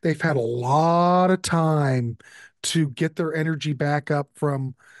 1987. They've had a lot of time to get their energy back up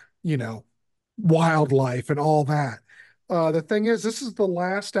from, you know, wildlife and all that. The thing is, this is the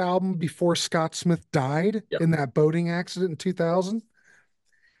last album before Scott Smith died Yep. in that boating accident in 2000.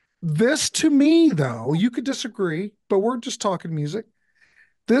 This to me, though, you could disagree, but we're just talking music.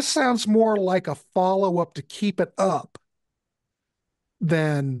 This sounds more like a follow-up to Keep It Up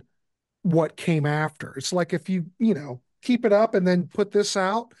than what came after. It's like if keep it up and then put this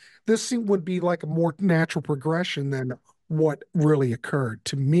out, would be like a more natural progression than what really occurred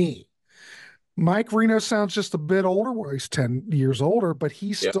to me. Mike Reno sounds just a bit older, well, he's 10 years older, but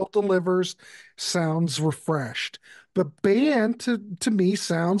he Yeah, still delivers, sounds refreshed. The band to me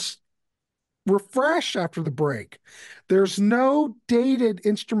sounds refreshed after the break. There's no dated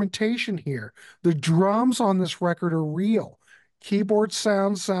instrumentation here. The drums on this record are real. Keyboard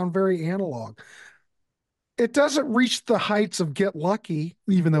sounds sound very analog. It doesn't reach the heights of Get Lucky,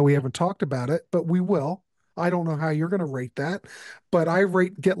 even though we haven't talked about it, but we will. I don't know how you're going to rate that, but I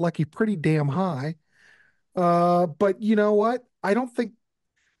rate Get Lucky pretty damn high. But you know what? I don't think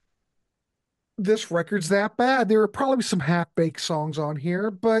this record's that bad. There are probably some half-baked songs on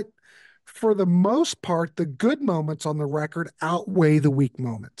here, but for the most part, the good moments on the record outweigh the weak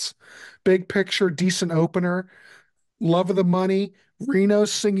moments. Big picture, decent opener, love of the money. Reno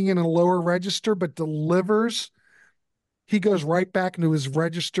singing in a lower register, but delivers. He goes right back into his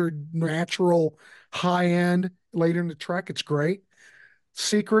registered natural high end later in the track. It's great.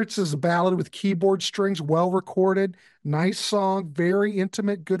 Secrets is a ballad with keyboard strings, well recorded, nice song, very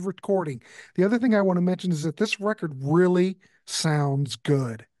intimate, good recording. The other thing I want to mention is that this record really sounds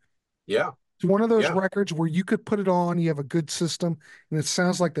good. yeah, It's one of those yeah, records where you could put it on, you have a good system, and it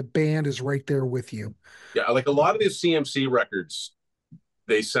sounds like the band is right there with you. yeah. Like a lot of these CMC records,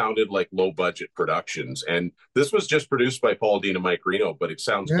 they sounded like low budget productions, and this was just produced by Paul Dean and Mike Reno, but it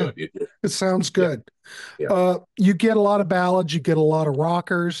sounds Yeah, good. it sounds Yeah, good. yeah, You get a lot of ballads, you get a lot of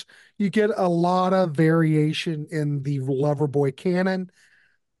rockers, you get a lot of variation in the Loverboy canon.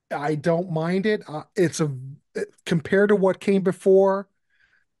 I don't mind it. Compared to what came before,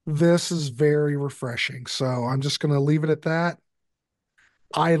 this is very refreshing. So I'm just going to leave it at that.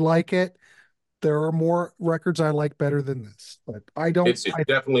 I like it. There are more records I like better than this, but I don't. it's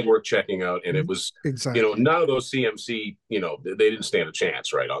definitely worth checking out. And it was, Exactly. none of those CMC, they didn't stand a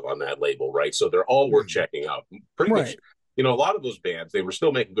chance, right, on that label, right? So they're all worth checking out. Pretty good, Right. a lot of those bands, they were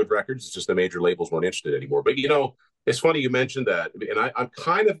still making good records. It's just the major labels weren't interested anymore. But it's funny you mentioned that, and I'm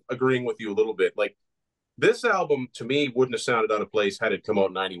kind of agreeing with you a little bit. Like this album to me wouldn't have sounded out of place had it come out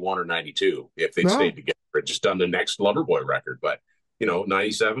in 91 or 92 if they'd No. stayed together and just done the next Loverboy record. But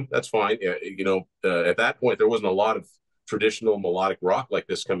 97, that's fine. At that point, there wasn't a lot of traditional melodic rock like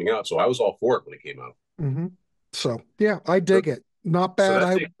this coming out, so I was all for it when it came out. Mm-hmm. So yeah, I dig it. Not So bad.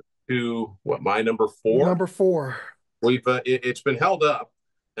 that takes to what, my number four. Number four. We've it's been held up,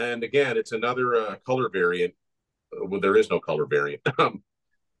 and again, it's another color variant. Well, there is no color variant.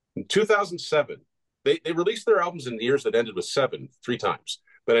 In 2007, they released their albums in the years that ended with 7 3 times.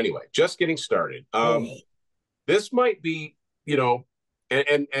 But anyway, just getting started. This might be,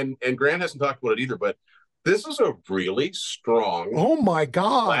 and Grant hasn't talked about it either, but this is a really strong, oh my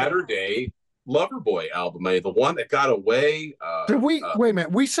God, latter day Loverboy album. The one that got away. Did we wait a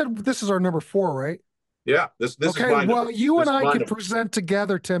minute? We said this is our number 4, right? Yeah, this okay, is my well, number. you and I can present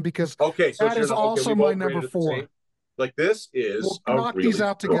together, Tim, because okay, so that is also my number 4. Like this is we'll knock really these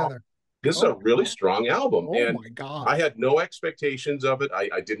out together. This is a really strong album. Oh and my God. I had no expectations of it.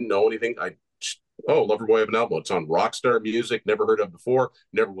 I didn't know anything. Loverboy have an album. It's on Rockstar Music, never heard of before,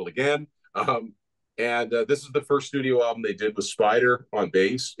 never will again. And this is the first studio album they did with Spider on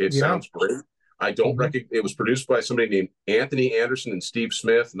bass. It sounds great. I don't recognize it. Was produced by somebody named Anthony Anderson and Steve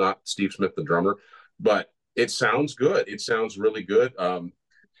Smith, not Steve Smith, the drummer, but it sounds good. It sounds really good.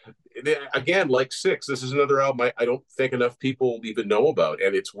 Again, like Six, this is another album I don't think enough people even know about,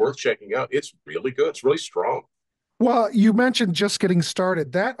 and it's worth checking out. It's really good. It's really strong. Well, you mentioned just getting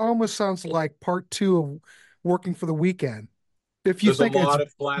started. That almost sounds like part 2 of Working for the Weekend. If you There's think a lot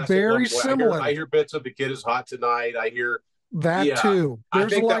it's of classic very similar. I hear bits of The Kid Is Hot Tonight. I hear that too. I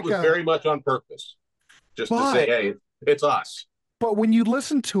think that was very much on purpose, just to say, hey, it's us. But when you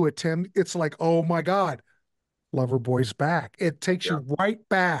listen to it, Tim, it's like, oh my God, Loverboy's back. It takes you right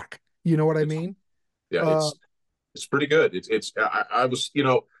back. You know what I mean? Yeah, it's pretty good. I was,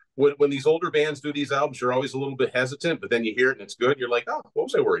 when these older bands do these albums, you're always a little bit hesitant, but then you hear it and it's good. And you're like, oh, what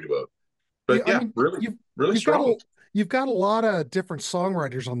was I worried about? But I mean, really strong. You've got a lot of different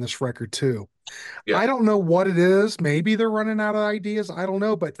songwriters on this record too. Yeah. I don't know what it is. Maybe they're running out of ideas. I don't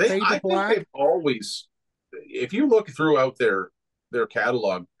know. But I think they've always, if you look throughout their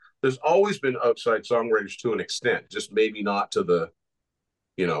catalog, there's always been outside songwriters to an extent, just maybe not to the,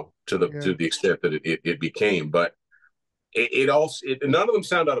 to the extent that it became. But none of them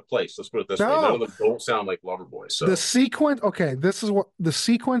sound out of place. Let's put it this way. None of them don't sound like Loverboy. So the sequence, okay, this is what the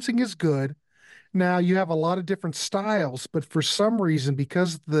sequencing is good. Now you have a lot of different styles, but for some reason,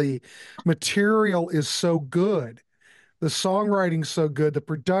 because the material is so good, the songwriting's so good, the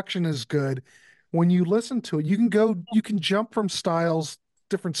production is good. When you listen to it, you can jump from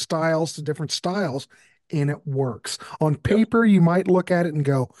different styles to different styles, and it works. On paper, you might look at it and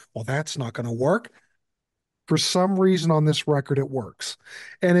go, well, that's not going to work. For some reason on this record, it works.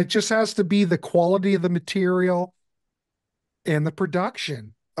 And it just has to be the quality of the material and the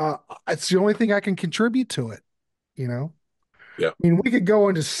production. It's the only thing I can contribute to it, Yeah. I mean, we could go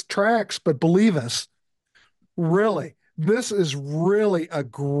into tracks, but believe us, really, this is really a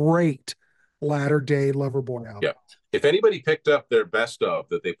great latter-day Loverboy album. Yeah. If anybody picked up their best of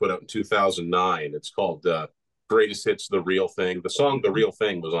that they put out in 2009, it's called Greatest Hits, The Real Thing. The song The Real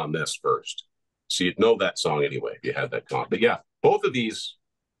Thing was on this first. So you'd know that song anyway if you had that comp. But yeah, both of these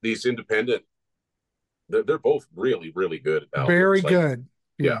independent, they're both really, really good albums. Very good.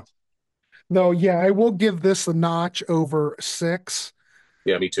 Yeah. No, yeah, I will give this a notch over 6.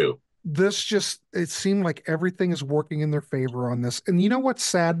 Yeah, me too. This it seemed like everything is working in their favor on this. And you know what's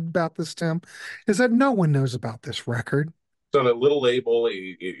sad about this, Tim, is that no one knows about this record. It's on a little label.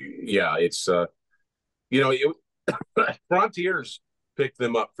 It's Frontiers picked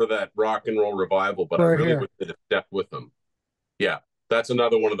them up for that rock and roll revival, but I really wish they'd have stepped with them. Yeah, that's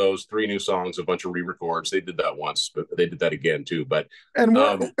another one of those 3 new songs, a bunch of re-records. They did that once, but they did that again too. But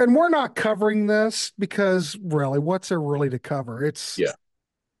we're not covering this because really, what's there really to cover? It's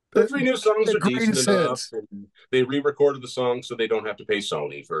the 3 new songs are decent enough. And they re-recorded the song so they don't have to pay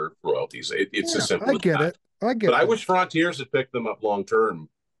Sony for royalties. It's as simple as that. But I wish Frontiers had picked them up long term.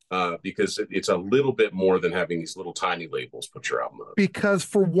 Because it's a little bit more than having these little tiny labels put your album on. Because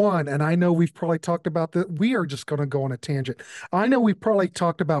for one, and I know we've probably talked about that, we are just going to go on a tangent. I know we've probably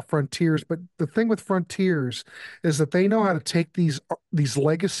talked about Frontiers, but the thing with Frontiers is that they know how to take these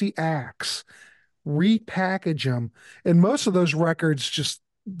legacy acts, repackage them, and most of those records, just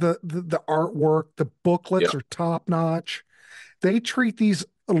the artwork, the booklets are top notch. They treat these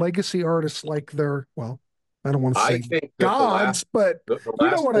legacy artists like they're, well, I don't want to I say think that gods, but the you know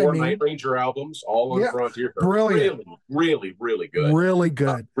last what I four Night mean. Ranger albums, all on Yeah, Frontier, are brilliant, really, really, really good. really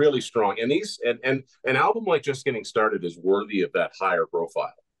good. Really strong. And these and an album like Just Getting Started is worthy of that higher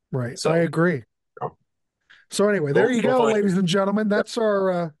profile. Right, I So agree. you know, So anyway, there you go go, find it. ladies and gentlemen. Yeah. That's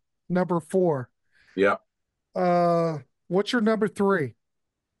our number four. Yeah. Uh, what's your number three?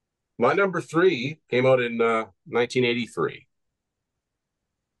 My number three came out in 1983.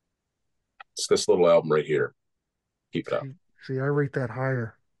 It's this little album right here. Keep it up. See, I rate that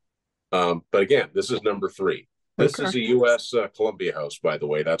higher. But again, this is number three. This Okay. is a U.S. Columbia house, by the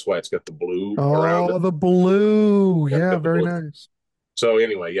way. That's why it's got the blue around it. Oh, the blue. Yeah, Yeah, got the very blue. nice. So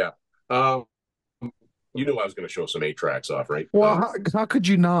anyway, yeah. Um, you knew I was going to show some eight tracks off, right? Well, how could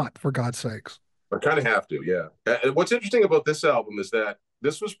you not, for God's sakes? I kind of have to, yeah. What's interesting about this album is that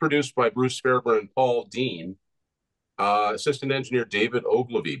this was produced by Bruce Fairbairn and Paul Dean, assistant engineer David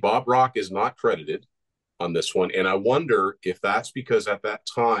Ogilvy. Bob Rock is not credited on this one, and I wonder if that's because at that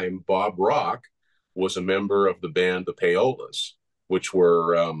time Bob Rock was a member of the band the Payolas, which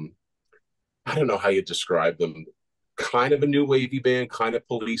were I don't know how you describe them, kind of a new wavy band, kind of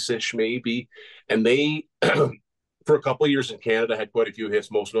police-ish maybe, and they for a couple of years in Canada had quite a few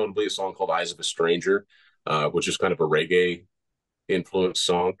hits, most notably a song called Eyes of a Stranger, which is kind of a reggae influenced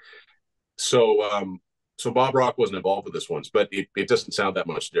song. So Bob Rock wasn't involved with this one, but it doesn't sound that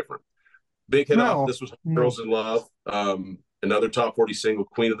much different. Big hit off No, this was no. Girls in Love, another top 40 single,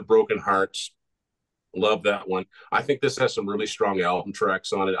 Queen of the Broken Hearts. Love that one. I think this has some really strong album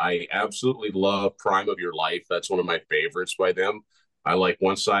tracks on it. I absolutely love Prime of Your Life. That's one of my favorites by them. I like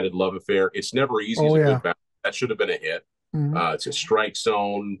One Sided Love Affair. It's Never Easy is Oh a yeah. good band. That should have been a hit. Mhm. It's a Strike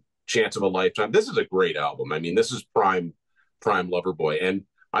Zone, Chance of a Lifetime. This is a great album. I mean, this is prime Loverboy. And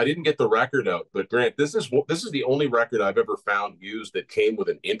I didn't get the record out, but Grant, this is the only record I've ever found used that came with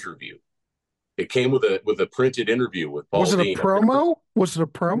an interview. It came with a printed interview with Was Paul it a Dean. promo? Was it a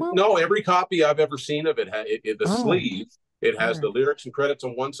promo? No, every copy I've ever seen of the Oh, sleeve, it all has the right. lyrics and credits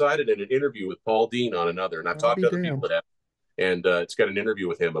on one side and then an interview with Paul Dean on another. And I've I'll talked be to other people damned. that have, and it's got an interview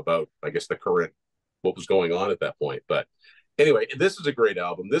with him about, I guess, the current what was going on at that point. But anyway, this is a great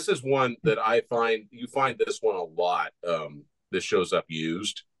album. This is one that I find you find this one a lot. This shows up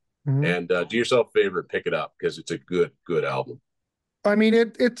used, Mhm. and do yourself a favor and pick it up because it's a good album. I mean,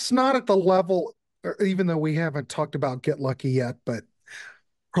 it's not at the level, even though we haven't talked about Get Lucky yet, but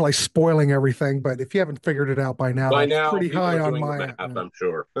probably spoiling everything. But if you haven't figured it out by now, By that's now, pretty people high are on doing the my. math, I'm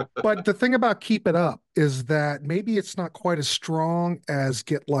sure. But the thing about Keep It Up is that maybe it's not quite as strong as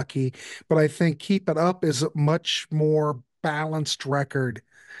Get Lucky, but I think Keep It Up is a much more balanced record.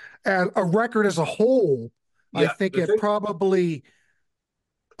 As a record as a whole, I Yeah, think the it thing probably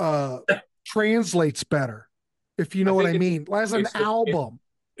uh translates better, if you I know what think I mean, as an it album.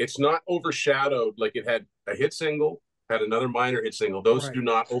 it's not overshadowed like it had a hit single, had another minor hit single. Those Right. do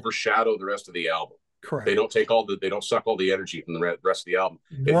not overshadow the rest of the album. Correct. They don't suck all the energy from the rest of the album.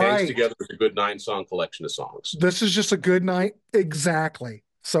 It hangs Right. together as a good 9 song collection of songs. This is just a good night. Exactly.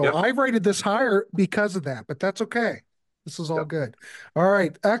 So Yep. I rated this higher because of that, but that's okay. This is all Yep. good. All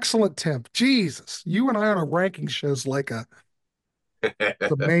right. Excellent, Tim. Jesus. You and I on a ranking show's like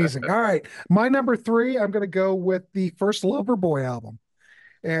it's amazing. All right. My number three, I'm going to go with the first Loverboy album.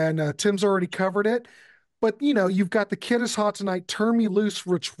 And Tim's already covered it. But, you've got The Kid Is Hot Tonight, Turn Me Loose,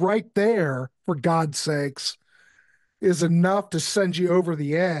 which right there, for God's sakes, is enough to send you over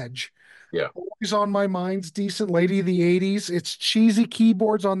the edge. Yeah. Always on My Mind's decent, Lady of the 80s. It's cheesy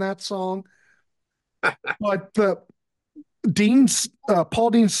keyboards on that song. But Paul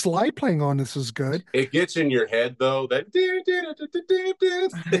Dean's slide playing on this is good. It gets in your head though. That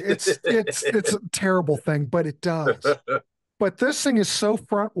It's a terrible thing, but it does. But this thing is so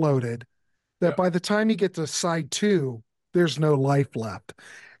front loaded that yeah. by the time you get to side two, there's no life left.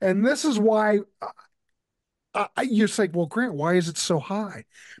 And this is why you're saying, well, Grant, why is it so high?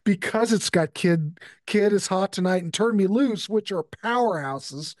 Because it's got Kid Is Hot Tonight and Turn Me Loose, which are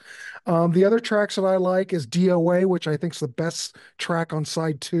powerhouses. The other tracks that I like is DOA, which I think is the best track on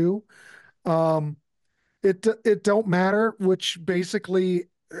side two. Um, it Don't Matter, which basically,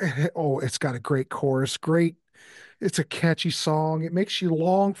 oh, it's got a great chorus, great. It's a catchy song. It makes you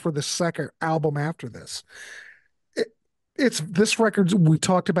long for the second album after this. It's this record, we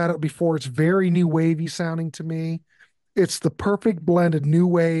talked about it before. It's very new wavy sounding to me. It's the perfect blend of new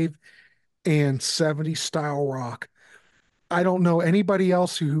wave and 70s style rock. I don't know anybody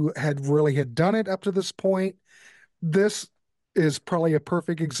else who had done it up to this point. This is probably a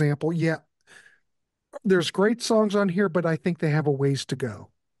perfect example. Yeah, there's great songs on here, but I think they have a ways to go.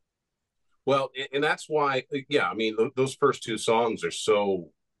 Well, and that's why, yeah, I mean, those first two songs are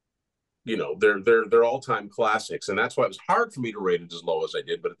so they're all-time classics, and that's why it was hard for me to rate it as low as I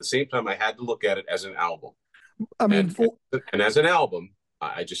did. But at the same time, I had to look at it as an album, I mean, and as an album,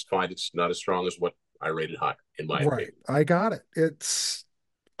 I just find it's not as strong as what I rated higher, in my right. opinion. I got it.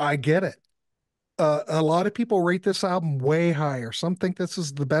 I get it. A lot of people rate this album way higher. Some think this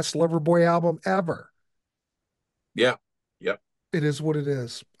is the best Loverboy album ever. Yeah, yep. It is what it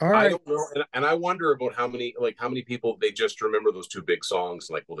is. All I right. don't know, and I wonder about how many people they just remember those two big songs.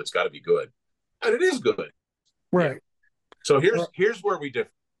 Like, well, it's got to be good, and it is good. Yeah. Right. So here's where we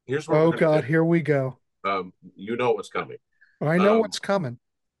differ. Here's where we're Oh going to God, differ. here we go. You know what's coming. I know what's coming.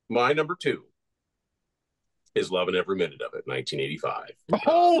 My number two is "Loving Every Minute of It," 1985.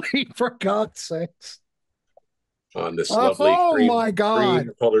 Holy, for God's sakes. On this lovely Oh cream, my God.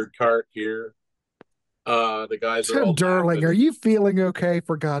 cream colored cart here. The guys are Tim all Durling, laughing. are you feeling okay,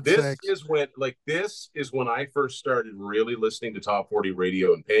 for God's sakes? This is when I first started really listening to Top 40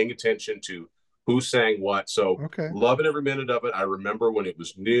 radio and paying attention to who sang what. So Okay. loving every minute of it. I remember when it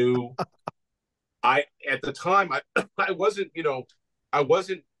was new. At the time I wasn't, I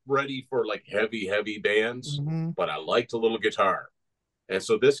wasn't ready for like heavy bands, but I liked a little guitar. And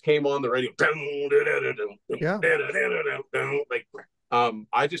so this came on the radio. Yeah. Like,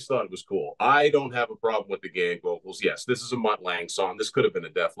 I just thought it was cool. I don't have a problem with the gang vocals. Yes, this is a Mutt Lange song. This could have been a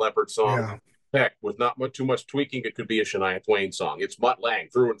Def Leppard song. Yeah. Heck, with not too much tweaking, it could be a Shania Twain song. It's Mutt Lange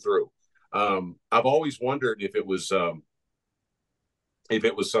through and through. I've always wondered if it was something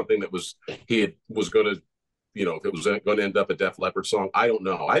that was going to, if it was going to end up a Def Leppard song. I don't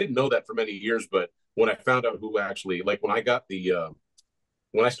know. I didn't know that for many years, but when I found out who actually, like when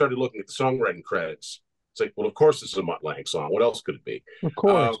I started looking at the songwriting credits, it's like, well, of course this is a Mutt Lange song. What else could it be? Of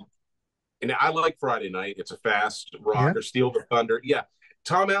course. And I like Friday Night. It's a fast rocker. Yeah. Steel the Thunder. Yeah.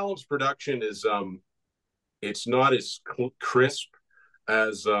 Tom Allen's production is it's not as crisp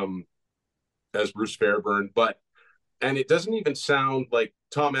as Bruce Fairbairn, and it doesn't even sound like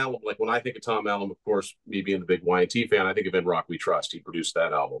Tom Allen. Like when I think of Tom Allen, of course, me being the big Y&T fan, I think of In Rock We Trust. He produced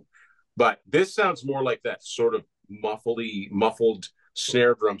that album. But this sounds more like that sort of muffled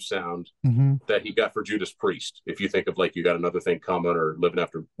snare drum sound that he got for Judas Priest. If you think of like You Got Another Thing Coming or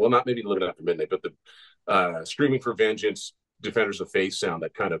not maybe Living After Midnight, but the Screaming for Vengeance, Defenders of Faith sound,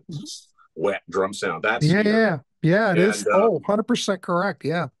 that kind of wet drum sound. That's yeah. It is. 100% correct.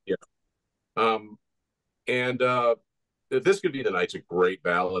 Yeah. And This Could Be the Night's a great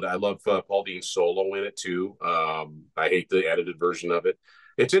ballad. I love Paul Dean's solo in it too. I hate the edited version of it.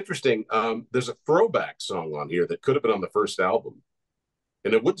 It's interesting. There's a throwback song on here that could have been on the first album,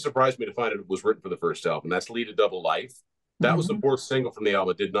 and it wouldn't surprise me to find it was written for the first album. That's Lead a Double Life. That was the fourth single from the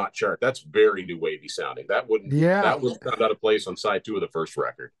album. It did not chart. That's very new wavy sounding. That wouldn't sound out of place on side 2 of the first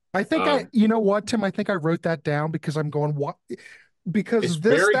record. I think you know what, Tim? I think I wrote that down because I'm going, what? Because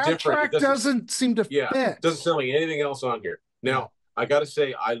that track doesn't seem to fit. It doesn't sound like anything else on here. Now, I got to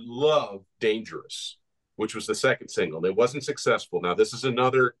say, I love Dangerous, which was the second single. It wasn't successful. Now, this is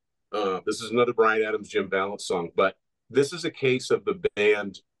another Bryan Adams, Jim Vallance song, but this is a case of the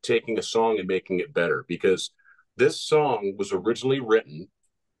band taking a song and making it better, because this song was originally written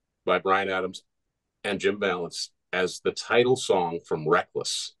by Bryan Adams and Jim Vallance as the title song from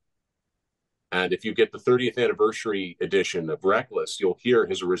Reckless. And if you get the 30th anniversary edition of Reckless, you'll hear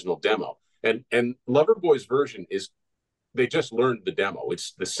his original demo. And Loverboy's version is, they just learned the demo.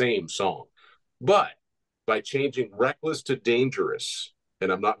 It's the same song. But by changing Reckless to Dangerous,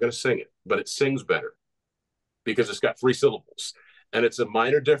 and I'm not going to sing it, but it sings better because it's got 3 syllables. And it's a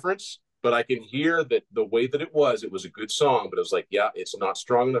minor difference, but I can hear that the way that it was a good song, but it was like, yeah, it's not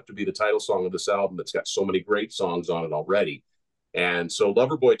strong enough to be the title song of this album that's got so many great songs on it already. And so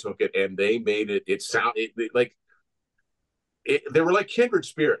Loverboy took it and they made it sound like they were like kindred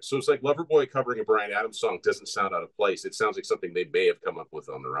spirits. So it's like Loverboy covering a Bryan Adams song doesn't sound out of place. It sounds like something they may have come up with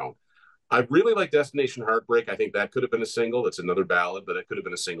on their own. I really like Destination Heartbreak. I think that could have been a single. It's another ballad, but it could have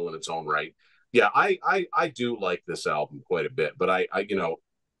been a single in its own right. Yeah, I do like this album quite a bit, but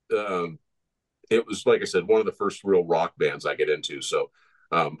it was, like I said, one of the first real rock bands I get into. So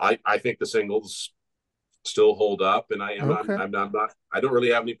I think the singles still hold up, and I don't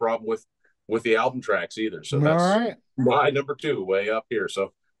really have any problem with the album tracks either. So that's my number 2, way up here.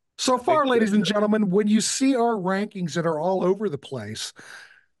 So far, ladies and gentlemen, when you see our rankings that are all over the place,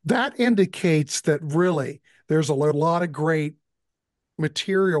 that indicates that really there's a lot of great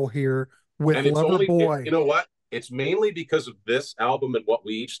material here with Loverboy. You know what? It's mainly because of this album and what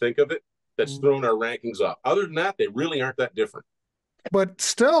we each think of it that's thrown our rankings up. Other than that, they really aren't that different. But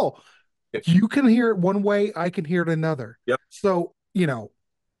still, you can hear it one way, I can hear it another. Yep. So,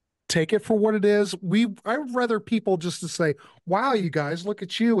 take it for what it is. I'd rather people just to say, wow, you guys, look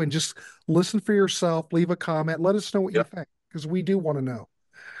at you, and just listen for yourself, leave a comment, let us know what you Yep. think, because we do want to know.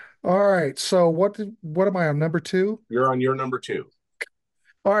 All right. So what am I on number two? You're on your number two.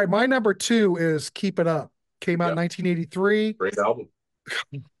 All right, my number two is Keep It Up. Came out in Yep. 1983, Great album.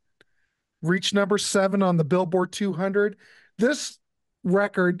 reached number seven on the Billboard 200. This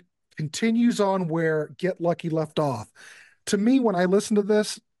record continues on where Get Lucky left off. To me, when I listen to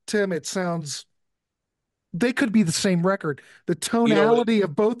this, Tim, it sounds they could be the same record. The You know, tonality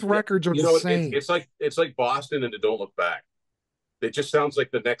of both records are you the know, same. it's like Boston and the Don't Look Back. It just sounds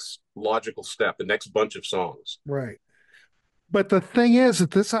like the next logical step, the next bunch of songs. Right. But the thing is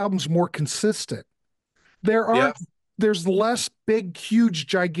that this album's more consistent. There Yeah. aren't there's less big, huge,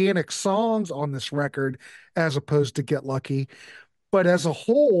 gigantic songs on this record as opposed to Get Lucky. But as a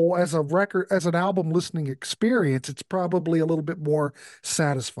whole, as a record, as an album listening experience, it's probably a little bit more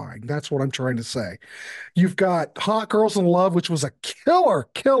satisfying. That's what I'm trying to say. You've got Hot Girls in Love, which was a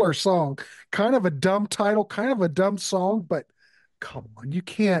killer song. Kind of a dumb title, kind of a dumb song, but come on, you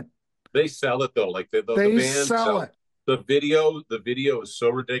can't. They sell it though. Like the They band sell sell it. the video is so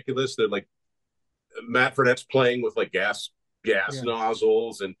ridiculous. They're like Matt Fredette's playing with like gas Yeah,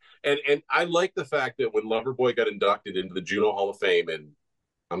 nozzles and I like the fact that when Loverboy got inducted into the Juno Hall of Fame in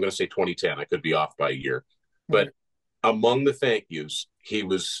I'm going to say 2010, I could be off by a year, but right. among the thank yous, he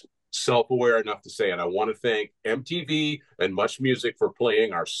was self-aware enough to say, and I want to thank MTV and Much Music for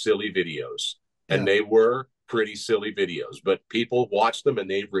playing our silly videos. And Yeah, they were pretty silly videos, but people watch them and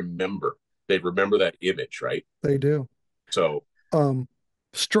they remember that image, right? they do. So Um,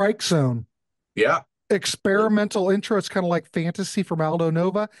 Strike Zone, yeah, experimental intro. It's kind of like Fantasy from Aldo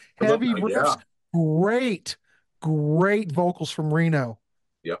Nova. Heavy riffs, yeah, great, great vocals from Reno.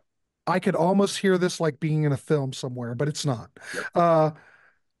 yep, I could almost hear this like being in a film somewhere, but it's not. yep, Uh,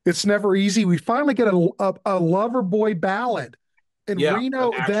 it's never easy. We finally get a lover boy ballad, and yeah, an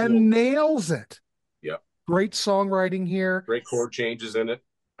Reno actual, then nails it. yep, Great songwriting here. great chord changes in it.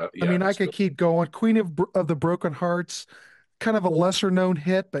 I Yeah, mean, I it's could good. keep going. Queen of the Broken Hearts, kind of a lesser known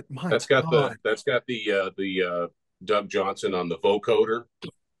hit, but my God, That's got the Doug Johnson on the vocoder.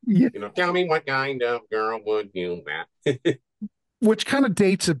 yeah, You know, tell me what kind of girl would you that? which kind of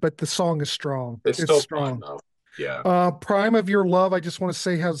dates it, but the song is strong. It's It's still fun strong. though. Yeah. Prime of Your Love, I just want to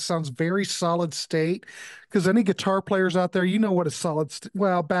say how it sounds very solid state. Because any guitar players out there, you know what a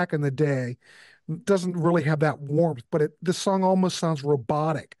well, back in the day, doesn't really have that warmth, but this song almost sounds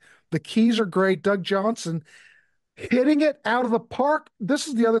robotic. The keys are great. Doug Johnson hitting it out of the park. This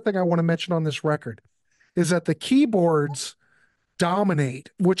is the other thing I want to mention on this record is that the keyboards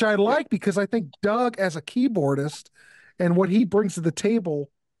dominate, which I Yeah. like because I think Doug, as a keyboardist, and what he brings to the table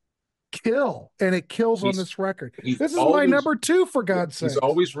kill, and it kills on He's this record. he's This is my always number two, for God's he's sakes.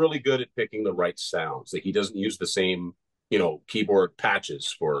 always really good at picking the right sounds. Like he doesn't use the same, keyboard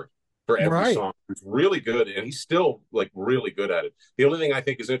patches for every Right. song. He's really good and he's still like really good at it. The only thing I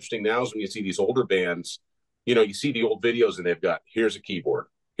think is interesting now is when you see these older bands, you see the old videos and they've got here's a keyboard,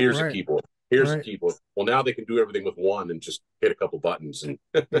 here's a Right. keyboard, here's a Right. keyboard. Well, now they can do everything with one and just hit a couple buttons and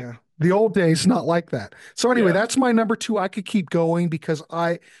Yeah. The old days, not like that. So anyway, yeah. that's my number two. I could keep going because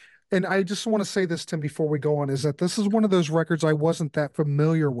and I just want to say this, Tim, before we go on, is that this is one of those records I wasn't that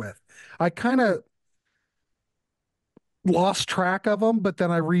familiar with. I kind of lost track of them, but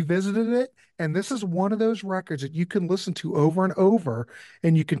then I revisited it. And this is one of those records that you can listen to over and over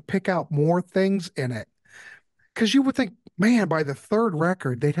and you can pick out more things in it. Because you would think, man, by the third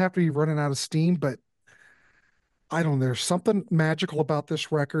record, they'd have to be running out of steam, but I don't know. There's something magical about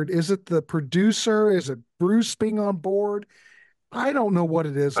this record. Is it the producer? Is it Bruce being on board? I don't know what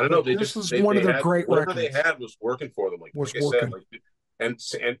it is, I don't know. but They this just is one of they their had great whatever they records. had was working for them. Was Like I said, working,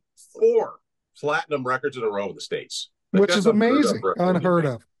 and four platinum records in a row in the States. Like which that's is unheard of amazing. for a indie Unheard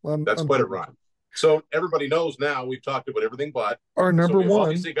band. of. That's quite a Unheard of. run. So everybody knows now we've talked about everything but. Our So number we've one,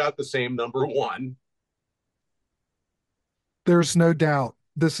 obviously got the same number one. there's no doubt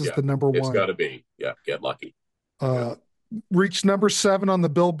this is Yeah, the number it's got one. to be. Yeah, Get Lucky. Yeah, Uh, reached number seven on the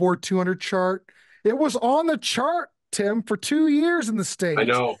Billboard 200 chart. It was on the chart, Tim, for 2 years in the I States.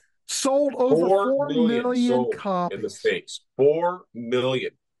 know. Sold over 4 4 million million sold in the copies. States. 4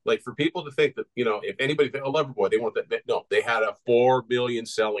 million. Like for people to think that if anybody think, oh, Loverboy, they want that. No, they had a 4 million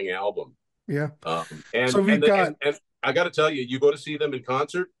selling album. Yeah. And So we've got, and I got to tell you, you go to see them in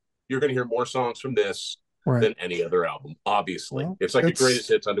concert, you're going to hear more songs from this right. than any other album. Obviously, Well, it's like a greatest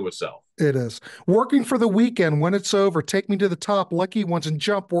hits unto itself. it is. Working for the Weekend, When It's Over, Take Me to the Top, Lucky Ones, and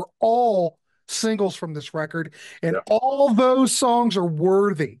Jump were all singles from this record, and Yeah, all those songs are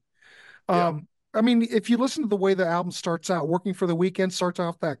worthy. yeah. Um, I mean, if you listen to the way the album starts out, Working for the Weekend starts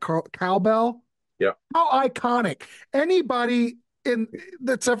off that cowbell. Yeah, How iconic. Anybody in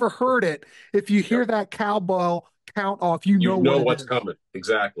that's ever heard it, if you yeah. hear that cowbell count off, you You know what know it what's is. coming.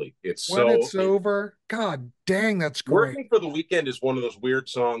 Exactly. When it's over, God dang, that's great. Working for the Weekend is one of those weird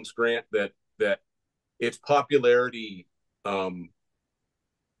songs, Grant, that its popularity um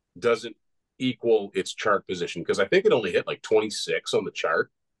doesn't equal its chart position because I think it only hit like 26 on the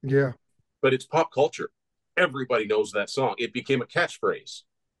chart, Yeah. but it's pop culture. Everybody knows that song. It became a catchphrase.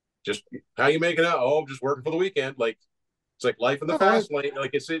 Just how you make it out? Oh, I'm just working for the weekend. Like it's like life in the Oh, fast lane.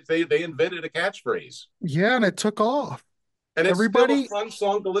 Like they invented a catchphrase, yeah, and it took off. and it's still a Everybody, fun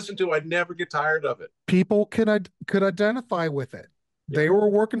song to listen to. I'd never get tired of it. people could identify with it. Yeah, They were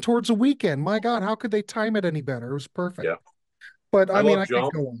working towards a weekend. My God, how could they time it any better? It was perfect. yeah. But I I mean, love I could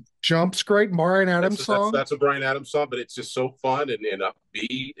Jump. go on. Jump's great, Marian That's Adams that's song. that's a Brian Adams song, but it's just so fun and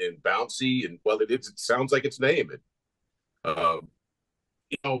upbeat and bouncy and well, it sounds like its name. And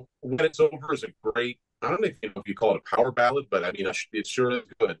when it's over is a great. I don't know if you call it a power ballad, but I mean it sure is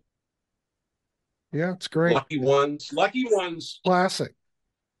good. Yeah, it's great. Lucky Ones, Classic.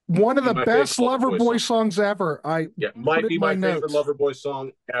 One of the my favorite best Loverboy Loverboy song. songs ever. I Yeah, put might it be in my my favorite notes. Loverboy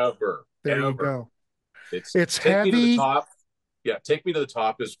song ever, There you ever. go. It's It's Take Me to the heavy. Top. Yeah, Take Me to the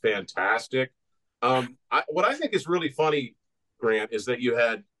Top is fantastic. What I think is really funny, Grant, is that you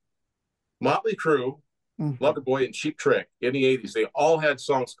had Motley Crue, Mhm. Loverboy, and Cheap Trick in the '80s. They all had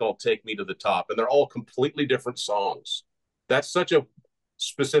songs called "Take Me to the Top," and they're all completely different songs. That's such a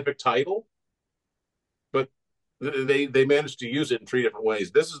specific title, but they managed to use it in three different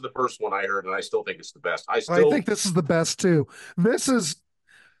ways. This is the first one I heard, and I still think it's the best. I I still think this is the best too. This is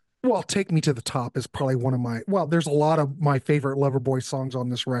well, Take Me to the Top is probably one of my well, there's a lot of my favorite Loverboy songs on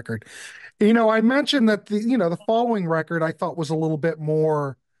this record. I mentioned that the following record I thought was a little bit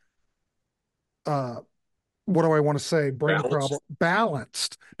more uh what do I want to say? Brain problem balanced.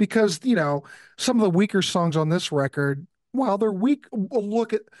 balanced because some of the weaker songs on this record, while they're weak, well,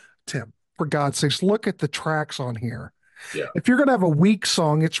 look at Tim, for God's sakes, look at the tracks on here. Yeah, If you're going to have a weak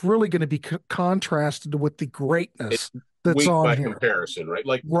song, it's really going to be contrasted with the it's greatness that's weak on by here. comparison, right?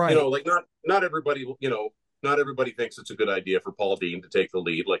 Like Right. like not everybody, not everybody thinks it's a good idea for Paul Dean to take the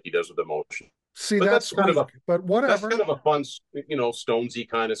lead like he does with Emotion. See, But that's weak, but that's whatever. kind of a fun, Stonesy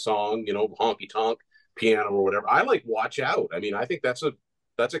kind of song, honky tonk piano or whatever. I like Watch Out. I mean, I think that's a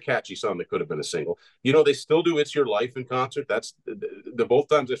catchy song that could have been a single. They still do It's Your Life in concert. That's the both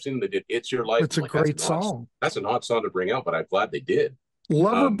times I've seen them, they did It's Your Life. It's I'm a like, great song. that's an odd song to bring out, but I'm glad they did.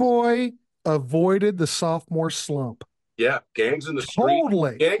 Um, Loverboy avoided the sophomore slump. yeah,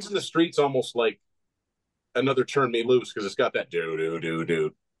 Totally. Gangs in the Streets almost like another Turn Me Loose because it's got that do do do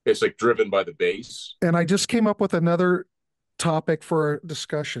do. It's like driven by the bass. And I just came up with another topic for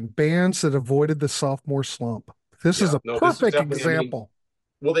discussion, bands that avoided the sophomore slump. This is Yeah, a no, this is perfect definitely. I mean, example.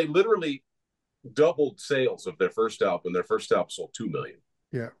 well, they literally doubled sales of their first album. Their first album sold 2 million.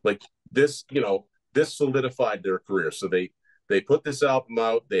 Yeah. Like this, this solidified their career. So they put this album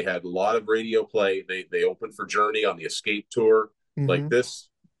out. They had a lot of radio play. They opened for Journey on the Escape tour. Like Hmm. this,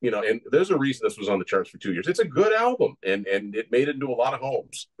 and there's a reason this was on the charts for 2 years. It's a good album, and it made it into a lot of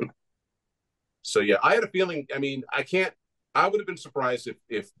homes. So yeah, I had a feeling. I mean, I can't. I would have been surprised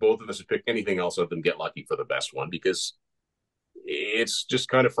if both of us had picked anything else other than Get Lucky for the best one because it's just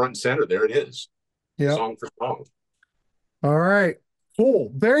kind of front and center. There it is, Yep. song for song. All right.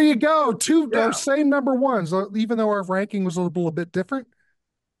 Cool. There you go. Two our Yeah, same number ones, even though our ranking was a little bit different.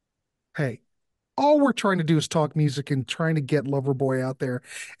 Hey, all we're trying to do is talk music and trying to get Loverboy out there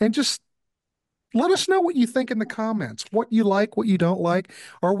and just let us know what you think in the comments. What you like, what you don't like.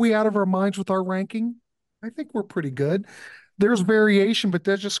 Are we out of our minds with our ranking? I think we're pretty good. There's variation, but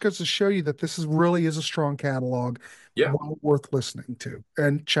that just goes to show you that this is really is a strong catalog, yeah. well worth listening to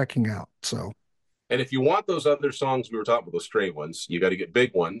and checking out. So, And if you want those other songs we were talking about, those stray ones, you got to get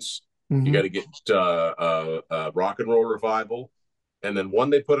big ones. You got mhm. to get Rock and Roll Revival, and then one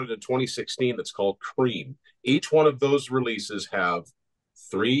they put out in 2016 that's called Cream. Each one of those releases have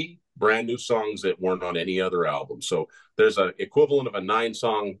three brand new songs that weren't on any other album. So there's an equivalent of a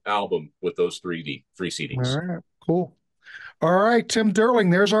 9-song album with those three All CDs. right, cool. All right, Tim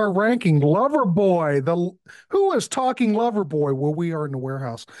Durling, there's our ranking. Loverboy, the who is talking Loverboy? Well, we are in the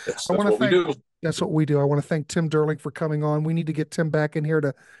warehouse. I That's want to what we thank do. that's what we do. I want to thank Tim Durling for coming on. We need to get Tim back in here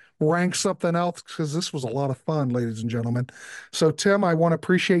to rank something else because this was a lot of fun, ladies and gentlemen. So, Tim, I want to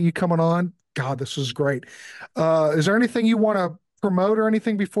appreciate you coming on. God, this is great. Is there anything you want to promote or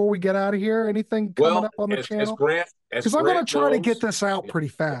anything before we get out of here? Anything coming up on the as channel? Grant, Because I'm going to try to get this out pretty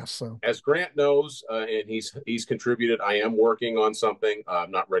fast. So as Grant knows, and he's contributed, I am working on something.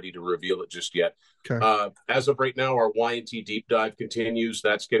 I'm not ready to reveal it just yet. okay. As of right now, our Y&T deep dive continues.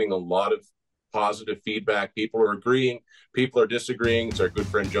 That's getting a lot of positive feedback. People are agreeing, people are disagreeing. It's our good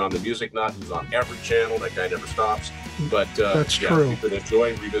friend John the Music Nut, who's on every channel. That guy never stops. But that's true. We've been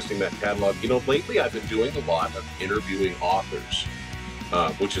enjoying revisiting that catalog. You know, lately I've been doing a lot of interviewing authors,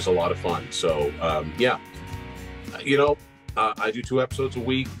 which is a lot of fun. So you know, I do 2 episodes a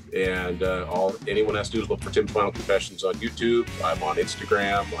week, and all anyone has to do is look for Tim's Final Confessions on YouTube. I'm on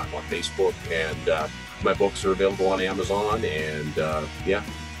Instagram, I'm on Facebook, and my books are available on Amazon. And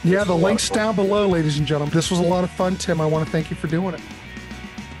the link's down below, ladies and gentlemen. This was a lot of fun, Tim. I want to thank you for doing it.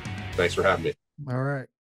 Thanks for having me. All right.